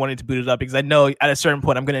actually wanting to boot it up because I know at a certain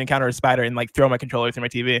point I'm going to encounter a spider and throw my controller through my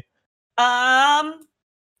TV.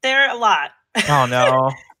 There are a lot. Oh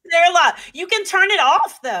no. There are a lot. You can turn it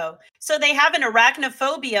off though. So they have an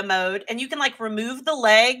arachnophobia mode and you can remove the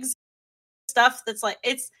legs, stuff that's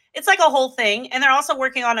it's like a whole thing. And they're also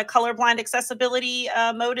working on a colorblind accessibility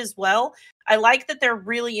mode as well. I like that they're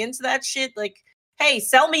really into that shit. Like, hey,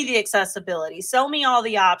 sell me the accessibility. Sell me all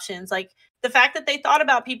the options. Like the fact that they thought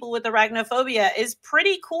about people with arachnophobia is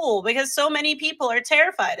pretty cool because so many people are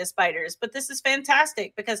terrified of spiders. But this is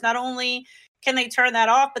fantastic because not only can they turn that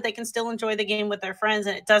off, but they can still enjoy the game with their friends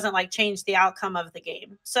and it doesn't change the outcome of the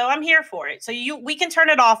game. So I'm here for it. So we can turn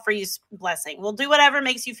it off for you, blessing. We'll do whatever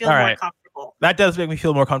makes you feel more comfortable. That does make me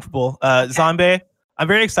feel more comfortable. Zombie, I'm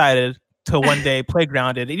very excited to one day play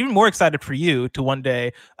Grounded, and even more excited for you to one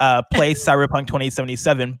day play Cyberpunk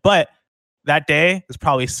 2077. But that day is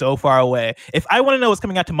probably so far away. If I want to know what's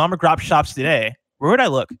coming out to Mama Grop shops today, where would I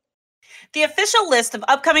look? The official list of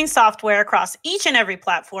upcoming software across each and every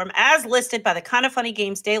platform, as listed by the Kind of Funny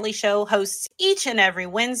Games Daily Show, hosts each and every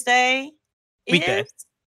Wednesday. Weekday.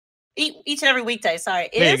 Each and every weekday, sorry.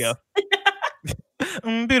 There you go.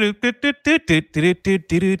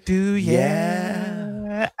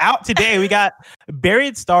 Yeah. Out today, we got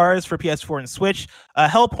Buried Stars for PS4 and Switch,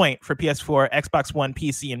 Hellpoint for PS4, Xbox One,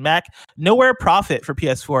 PC, and Mac, Nowhere Profit for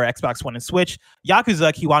PS4, Xbox One, and Switch,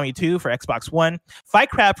 Yakuza Kiwami 2 for Xbox One, Fight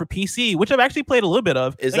Crab for PC, which I've actually played a little bit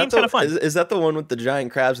of. Is that kind of fun? Is that the one with the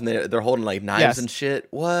giant crabs and they're holding like knives and shit?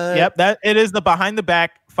 What? Yep, that it is the behind the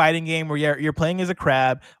back fighting game where you're playing as a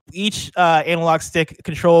crab. Each analog stick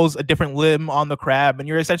controls a different limb on the crab, and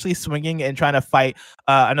you're essentially swinging and trying to fight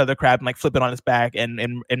another crab and like flip it on its back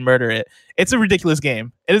and murder it. It's a ridiculous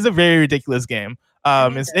game. It is a very ridiculous game.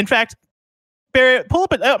 In fact, Barrett, pull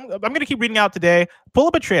up. I'm going to keep reading out today. Pull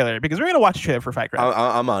up a trailer because we're going to watch a trailer for Fight Crab.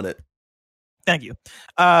 I'm on it. Thank you.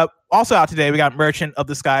 Also out today, we got Merchant of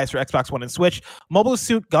the Skies for Xbox One and Switch, Mobile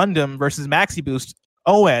Suit Gundam versus Maxi Boost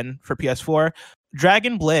ON for PS4,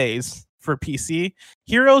 Dragon Blaze for PC,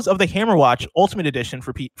 Heroes of the Hammerwatch Ultimate Edition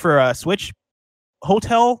for Switch,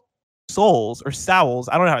 Hotel Souls or Sowls,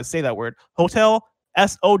 I don't know how to say that word, Hotel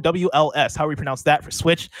SOWLS, how we pronounce that, for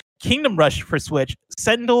Switch, Kingdom Rush for Switch,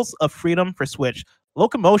 Sentinels of Freedom for Switch,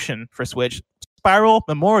 Locomotion for Switch, Spiral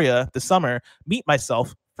Memoria the Summer, Meet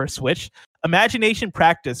Myself for Switch, Imagination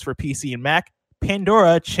Practice for PC and Mac,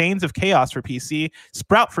 Pandora Chains of Chaos for PC,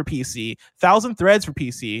 Sprout for PC, Thousand Threads for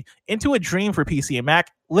PC, Into a Dream for PC and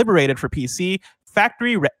Mac, Liberated for PC,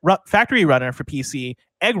 Factory Runner for PC,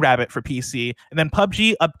 Egg Rabbit for PC, and then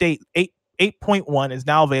PUBG Update 8.1 is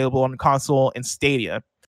now available on console and Stadia.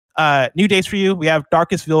 New dates for you. We have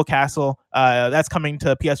Darkestville Castle. That's coming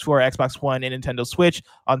to PS4, Xbox One, and Nintendo Switch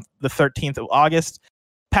on the 13th of August.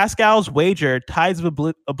 Pascal's Wager Tides of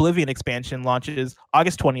Oblivion expansion launches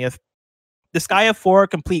August 20th. Disgaea 4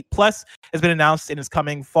 Complete Plus has been announced and is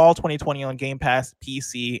coming fall 2020 on Game Pass,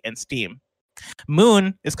 PC, and Steam.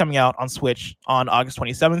 Moon is coming out on Switch on August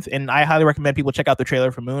 27th, and I highly recommend people check out the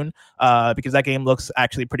trailer for Moon because that game looks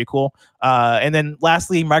actually pretty cool. And then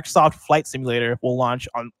lastly, Microsoft Flight Simulator will launch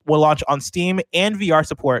on Steam, and VR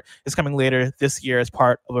support is coming later this year as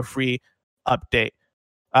part of a free update.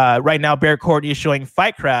 Right now, Barrett Courtney is showing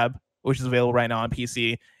Fight Crab, which is available right now on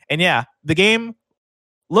PC. And yeah, the game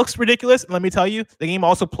looks ridiculous, and let me tell you, the game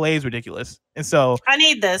also plays ridiculous. And so I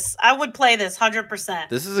need this. I would play this 100%.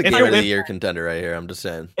 This is a game of the year contender right here. I'm just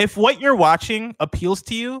saying. If what you're watching appeals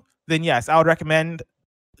to you, then yes, I would recommend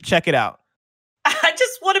check it out. I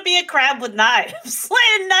just want to be a crab with knives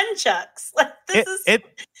and nunchucks.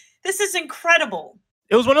 This is incredible.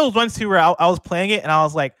 It was one of those ones too where I was playing it and I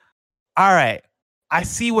was like, all right, I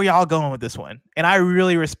see where y'all going with this one, and I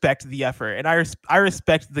really respect the effort, and I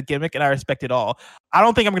respect the gimmick, and I respect it all. I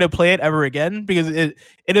don't think I'm going to play it ever again because it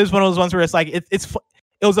is one of those ones where it's like it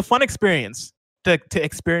was a fun experience to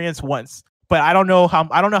experience once, but I don't know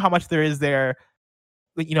how much there is there,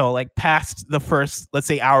 like past the first, let's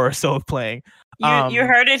say, hour or so of playing. You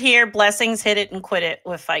heard it here. Blessings hit it and quit it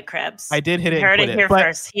with Fight Crabs. I did hit it. You heard it here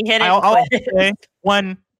first. He hit it. I'll say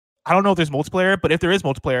one. I don't know if there's multiplayer, but if there is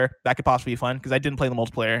multiplayer, that could possibly be fun because I didn't play the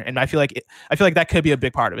multiplayer, and I feel like that could be a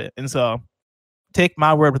big part of it. And so, take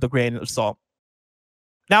my word with a grain of salt.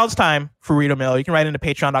 Now it's time for Reader Mail. You can write into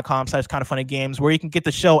patreon.com/kindoffunnygames where you can get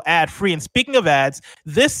the show ad-free. And speaking of ads,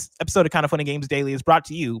 this episode of Kind of Funny Games Daily is brought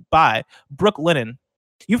to you by Brooklinen.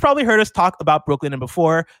 You've probably heard us talk about Brooklinen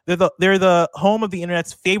before. They're the home of the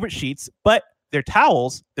internet's favorite sheets, but their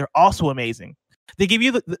towels, they're also amazing. They give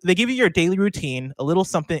you your daily routine a little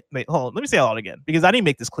something. Wait, hold on. Let me say it all again because I didn't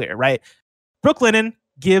make this clear, right? Brooklinen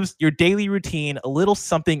gives your daily routine a little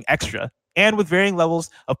something extra. And with varying levels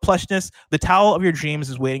of plushness, the towel of your dreams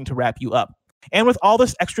is waiting to wrap you up. And with all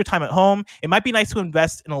this extra time at home, it might be nice to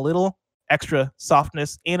invest in a little extra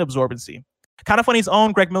softness and absorbency. Kind of Funny's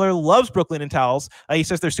own Greg Miller loves Brooklinen towels. He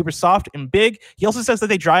says they're super soft and big. He also says that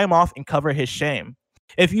they dry him off and cover his shame.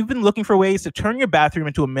 If you've been looking for ways to turn your bathroom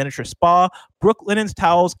into a miniature spa, Brooklinen's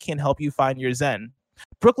towels can help you find your zen.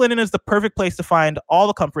 Brooklinen is the perfect place to find all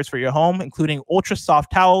the comforts for your home, including ultra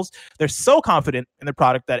soft towels. They're so confident in their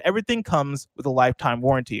product that everything comes with a lifetime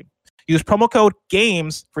warranty. Use promo code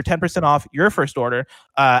GAMES for 10% off your first order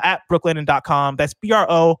at brooklinen.com. That's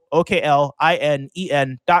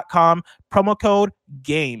BROOKLINEN.com. Promo code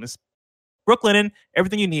GAMES. Brooklinen,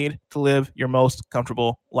 everything you need to live your most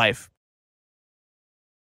comfortable life.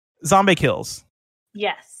 Zombie kills.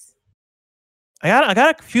 Yes. I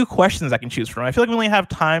got a few questions I can choose from. I feel like we only have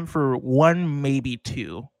time for one, maybe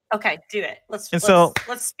two. Okay, do it. Let's speed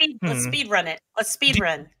run it. Let's speed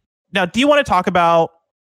run. Now, do you want to talk about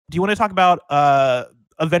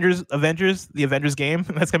Avengers, the Avengers game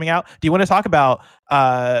that's coming out? Do you want to talk about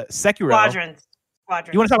Sekiro? Squadrons.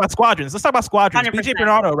 You want to talk about Squadrons? Let's talk about Squadrons. 100%. BJ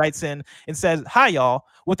Bernardo writes in and says, "Hi, y'all.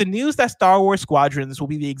 With the news that Star Wars Squadrons will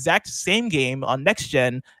be the exact same game on next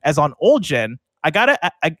gen as on old gen, I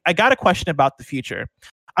got a question about the future.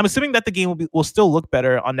 I'm assuming that the game will still look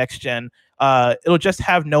better on next gen. It'll just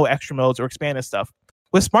have no extra modes or expanded stuff.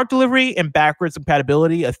 With smart delivery and backwards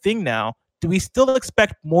compatibility a thing now, do we still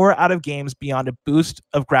expect more out of games beyond a boost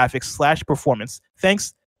of graphics / performance?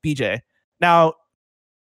 Thanks, BJ. Now,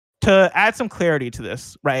 to add some clarity to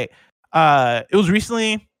this, right? It was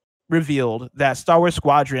recently revealed that Star Wars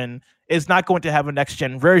Squadron is not going to have a next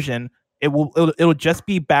gen version. It'll just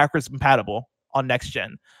be backwards compatible on next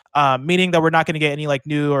gen, meaning that we're not going to get any like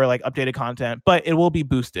new or like updated content, but it will be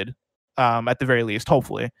boosted at the very least,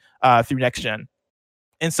 hopefully, through next gen.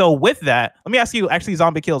 And so with that, let me ask you, actually,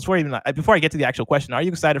 Zombie Kills, before I get to the actual question, are you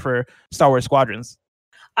excited for Star Wars Squadrons?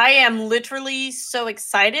 I am literally so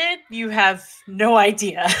excited. You have no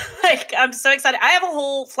idea. Like, I'm so excited. I have a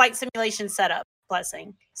whole flight simulation setup,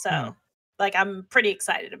 blessing. So, like, I'm pretty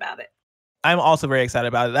excited about it. I'm also very excited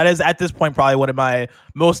about it. That is, at this point, probably one of my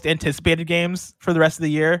most anticipated games for the rest of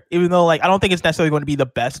the year. Even though, like, I don't think it's necessarily going to be the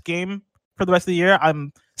best game for the rest of the year,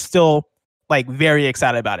 I'm still, like, very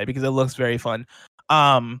excited about it because it looks very fun.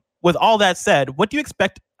 With all that said, what do you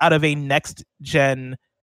expect out of a next gen,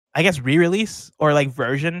 I guess, re-release or like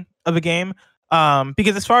version of a game?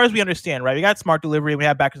 Because as far as we understand, right, we got smart delivery, we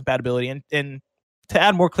have backwards compatibility, and to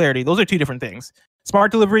add more clarity, those are two different things.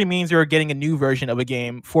 Smart delivery means you're getting a new version of a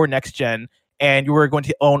game for next gen, and you are going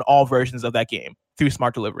to own all versions of that game through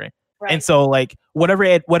smart delivery. Right. And so, like, whatever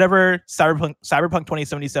Cyberpunk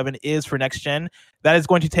 2077 is for next gen, that is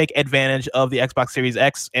going to take advantage of the Xbox Series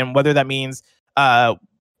X, and whether that means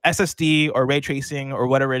SSD or ray tracing or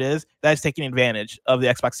whatever it is, that is taking advantage of the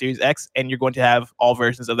Xbox Series X, and you're going to have all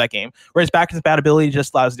versions of that game. Whereas backwards compatibility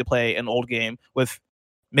just allows you to play an old game with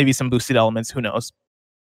maybe some boosted elements. Who knows?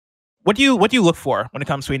 What do you look for when it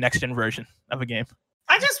comes to a next gen version of a game?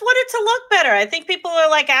 I just want it to look better. I think people are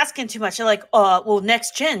like asking too much. They're like, well,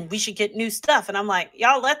 next gen, we should get new stuff. And I'm like,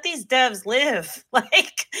 y'all let these devs live.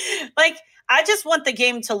 like I just want the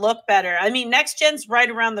game to look better. I mean, next gen's right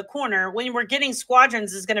around the corner. When we're getting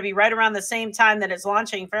Squadrons is going to be right around the same time that it's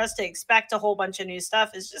launching. For us to expect a whole bunch of new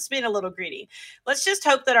stuff is just being a little greedy. Let's just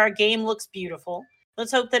hope that our game looks beautiful.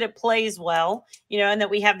 Let's hope that it plays well, and that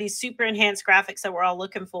we have these super enhanced graphics that we're all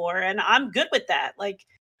looking for. And I'm good with that. Like,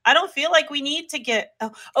 I don't feel like we need to get,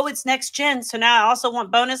 it's next gen, so now I also want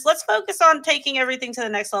bonus. Let's focus on taking everything to the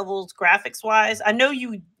next levels graphics wise. I know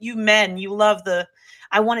you men, you love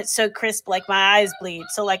I want it so crisp, like my eyes bleed.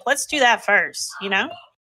 So, like, let's do that first,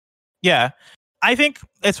 Yeah. I think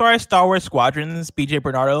as far as Star Wars Squadrons, BJ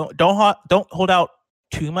Bernardo, don't hold out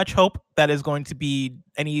too much hope that is going to be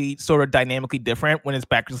any sort of dynamically different when it's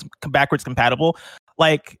backwards compatible.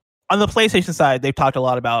 Like, on the PlayStation side, they've talked a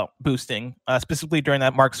lot about boosting, specifically during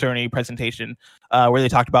that Mark Cerny presentation, where they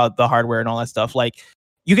talked about the hardware and all that stuff. Like,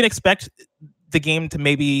 you can expect the game to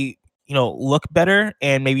maybe, look better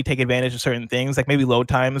and maybe take advantage of certain things. Like, maybe load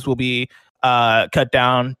times will be cut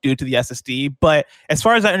down due to the SSD. But as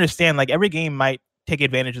far as I understand, like, every game might take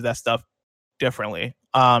advantage of that stuff differently.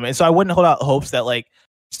 And so I wouldn't hold out hopes that like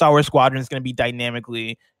Star Wars Squadron is going to be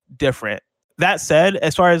dynamically different. That said,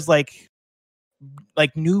 as far as like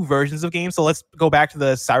new versions of games, so let's go back to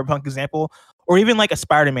the Cyberpunk example, or even like a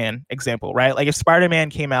Spider-Man example, right? Like if Spider-Man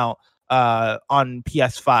came out on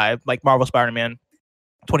PS5, like Marvel Spider-Man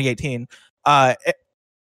 2018,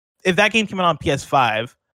 if that game came out on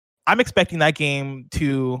PS5, I'm expecting that game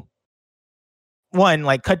to, one,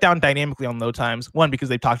 like cut down dynamically on load times, because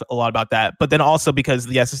they've talked a lot about that, but then also because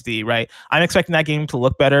of the SSD, right? I'm expecting that game to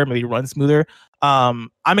look better, maybe run smoother.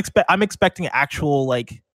 I'm expecting actual,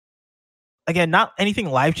 like, again, not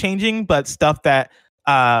anything life-changing, but stuff that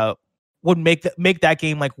would make that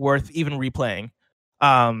game like worth even replaying.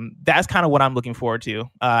 That's kind of what I'm looking forward to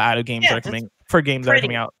out of games that are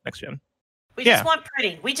coming out next gen. We just want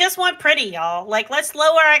pretty. We just want pretty, y'all. Like, let's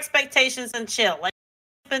lower our expectations and chill. Like,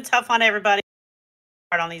 it's been tough on everybody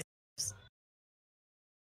on these.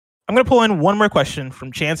 I'm going to pull in one more question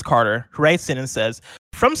from Chance Carter, who writes in and says,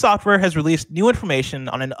 From Software has released new information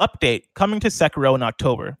on an update coming to Sekiro in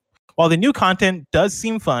October. While the new content does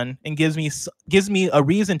seem fun and gives me a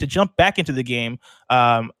reason to jump back into the game,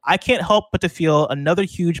 I can't help but to feel another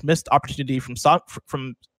huge missed opportunity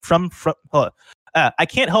I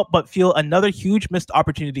can't help but feel another huge missed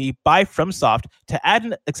opportunity by FromSoft to add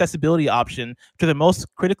an accessibility option to the most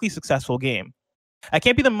critically successful game. I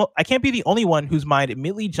can't be the only one whose mind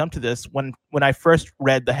immediately jumped to this when I first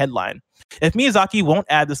read the headline. If Miyazaki won't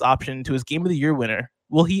add this option to his Game of the Year winner,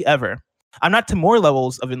 will he ever? I'm not to more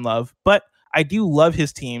levels of in love, but I do love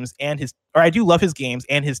his games and his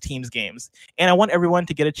team's games, and I want everyone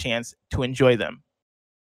to get a chance to enjoy them.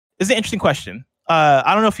 This is an interesting question.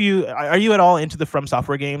 I don't know if are you at all into the From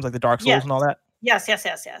Software games, like the Dark Souls and all that? Yes.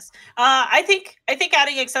 I think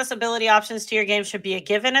adding accessibility options to your game should be a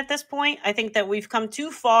given at this point. I think that we've come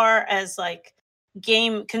too far as like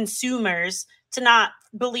game consumers to not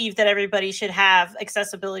believe that everybody should have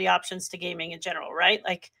accessibility options to gaming in general, right?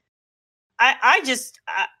 Like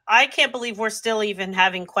I can't believe we're still even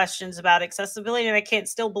having questions about accessibility, and I can't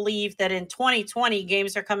still believe that in 2020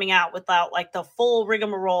 games are coming out without like the full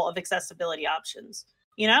rigmarole of accessibility options.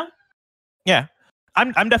 You know? Yeah,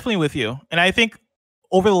 I'm definitely with you, and I think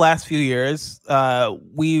over the last few years,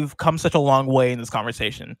 we've come such a long way in this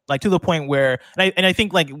conversation, like to the point where, and I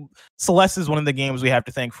think like Celeste is one of the games we have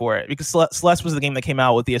to thank for it, because Celeste was the game that came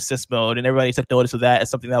out with the assist mode, and everybody took notice of that as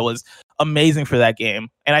something that was amazing for that game,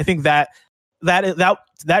 and I think that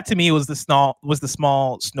to me was the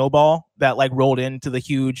small snowball that like rolled into the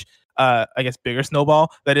huge, I guess bigger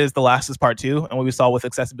snowball that is The Last of Us Part 2, and what we saw with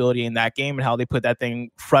accessibility in that game and how they put that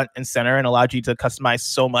thing front and center and allowed you to customize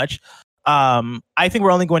so much. I think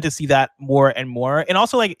we're only going to see that more and more, and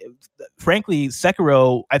also like frankly,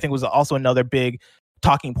 Sekiro I think was also another big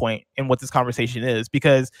talking point in what this conversation is,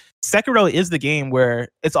 because Sekiro is the game where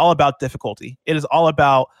it's all about difficulty. It is all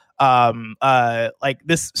about like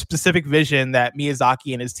this specific vision that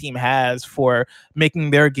Miyazaki and his team has for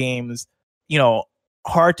making their games, you know,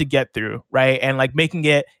 hard to get through, right? And like making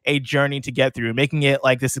it a journey to get through, making it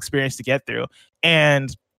like this experience to get through.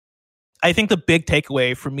 And I think the big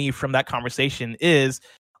takeaway for me from that conversation is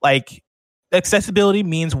like accessibility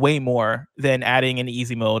means way more than adding an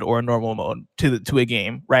easy mode or a normal mode to a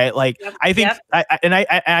game, right? Like I think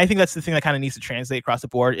I think that's the thing that kind of needs to translate across the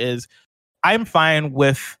board is I'm fine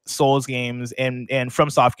with Souls games and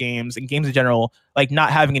FromSoft games and games in general, like not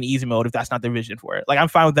having an easy mode if that's not their vision for it. Like I'm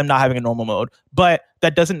fine with them not having a normal mode, but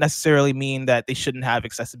that doesn't necessarily mean that they shouldn't have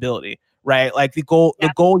accessibility, right? Like the goal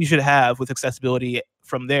you should have with accessibility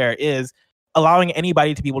from there is allowing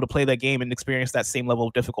anybody to be able to play that game and experience that same level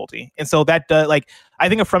of difficulty. And so that does, like, I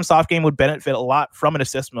think a FromSoft game would benefit a lot from an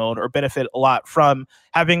assist mode, or benefit a lot from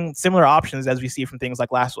having similar options as we see from things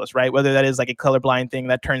like Last of Us, right? Whether that is like a colorblind thing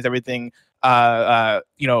that turns everything,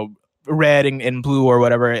 you know, red and blue or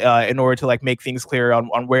whatever, in order to like make things clear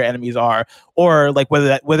on where enemies are, or like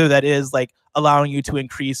whether that is like allowing you to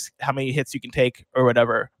increase how many hits you can take or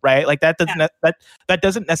whatever, right? Like that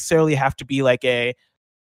doesn't necessarily have to be like a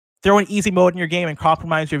throw an easy mode in your game and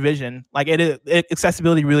compromise your vision. Like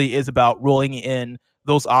accessibility really is about rolling in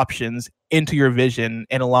those options into your vision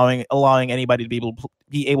and allowing anybody to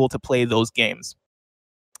be able to play those games.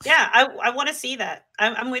 Yeah, I want to see that.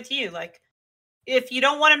 I'm with you. Like, if you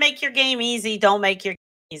don't want to make your game easy, don't make your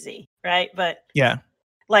game easy, right? But yeah,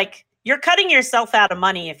 like you're cutting yourself out of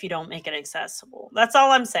money if you don't make it accessible. That's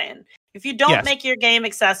all I'm saying. If you don't make your game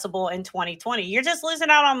accessible in 2020, you're just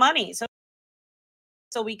losing out on money.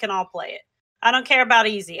 So we can all play it. I don't care about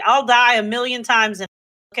easy. I'll die a million times and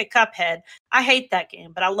look at Cuphead. I hate that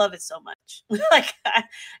game, but I love it so much. Like,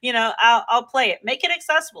 I'll play it. Make it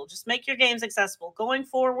accessible. Just make your games accessible. Going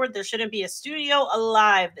forward, there shouldn't be a studio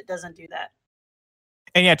alive that doesn't do that.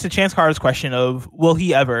 And yeah, to Chance Carter's question of will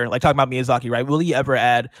he ever, like talking about Miyazaki, right? Will he ever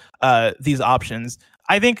add these options?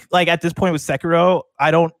 I think like at this point with Sekiro,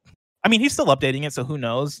 I mean, he's still updating it, so who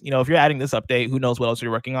knows? You know, if you're adding this update, who knows what else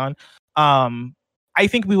you're working on? I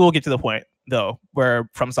think we will get to the point though where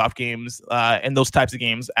FromSoft games and those types of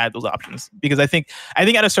games add those options, because I think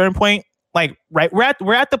at a certain point, like right,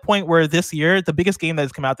 we're at the point where this year the biggest game that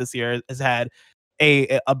has come out this year has had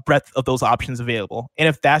a breadth of those options available, and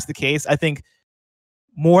if that's the case, I think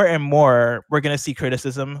more and more we're going to see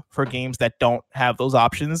criticism for games that don't have those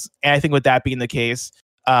options, and I think with that being the case,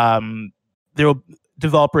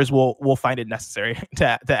 developers will find it necessary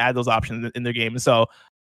to add those options in their game. So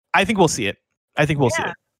I think we'll see it. See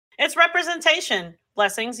it. It's representation.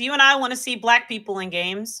 Blessings. You and I want to see Black people in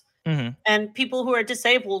games, and people who are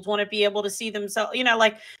disabled want to be able to see themselves. You know,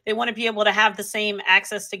 like they want to be able to have the same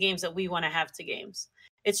access to games that we want to have to games.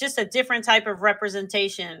 It's just a different type of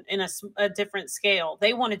representation in a different scale.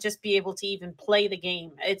 They want to just be able to even play the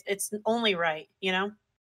game. It's only right, you know.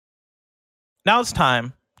 Now it's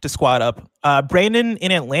time to squad up. Brandon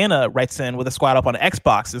in Atlanta writes in with a squad up on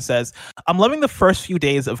Xbox and says, I'm loving the first few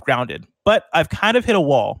days of Grounded, but I've kind of hit a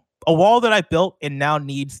wall that I built and now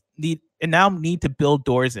need to build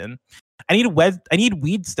doors in. I need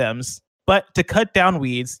weed stems, but to cut down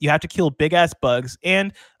weeds, you have to kill big ass bugs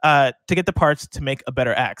and to get the parts to make a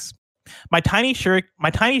better axe. My tiny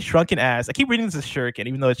shrunken ass, I keep reading this as shuriken,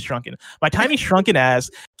 even though it's shrunken. My tiny shrunken ass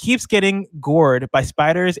keeps getting gored by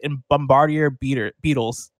spiders and bombardier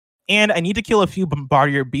beetles. And I need to kill a few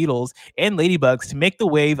Bombardier beetles and ladybugs to make the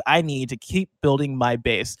wave I need to keep building my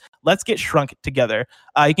base. Let's get shrunk together.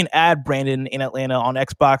 You can add Brandon in Atlanta on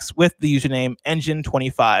Xbox with the username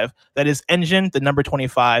Engine25. That is Engine, the number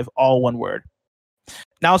 25, all one word.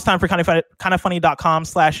 Now it's time for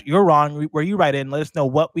kindoffunny.com/you're wrong, where you write in, let us know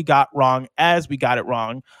what we got wrong as we got it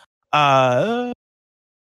wrong.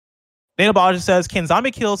 Nanobiologist says, can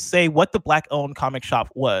Zombie Kills say what the black-owned comic shop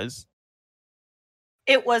was?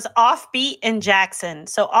 It was Offbeat in Jackson.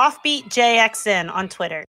 So Offbeat JXN on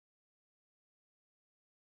Twitter.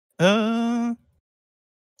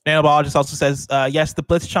 Nanobiologist also says, yes, the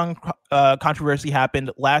Blitzchung controversy happened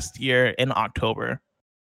last year in October.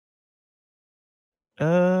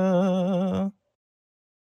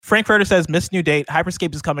 Frankfurter says, missed new date.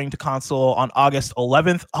 Hyperscape is coming to console on August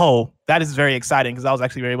 11th. Oh, that is very exciting because I was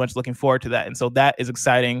actually very much looking forward to that. And so that is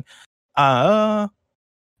exciting.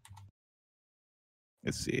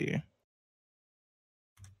 Let's see. And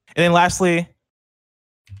then lastly,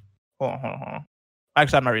 hold on.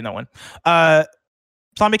 Actually, I'm not reading that one.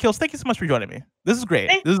 Zombie Kills, thank you so much for joining me. This is great.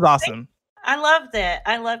 This is awesome. I loved it.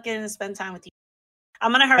 I love getting to spend time with you.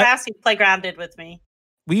 I'm going to harass you to play Grounded with me.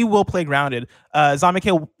 We will play Grounded.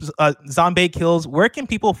 Zombie Kills, where can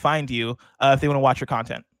people find you if they want to watch your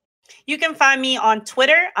content? You can find me on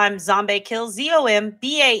Twitter. I'm Zombie Kills,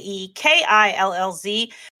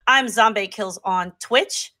 ZOMBAEKILLZ. I'm Zombie Kills on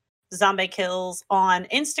Twitch, Zombie Kills on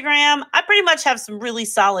Instagram. I pretty much have some really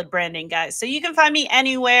solid branding, guys. So you can find me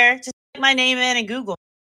anywhere. Just type my name in and Google.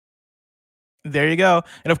 There you go.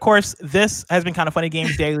 And of course, this has been Kind of Funny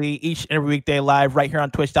Games Daily, each and every weekday live right here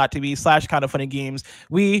on twitch.tv/kindoffunnygames.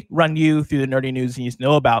 We run you through the nerdy news you need to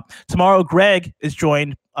know about. Tomorrow, Greg is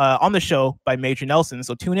joined on the show by Major Nelson.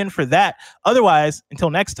 So tune in for that. Otherwise,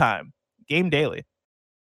 until next time, Game Daily.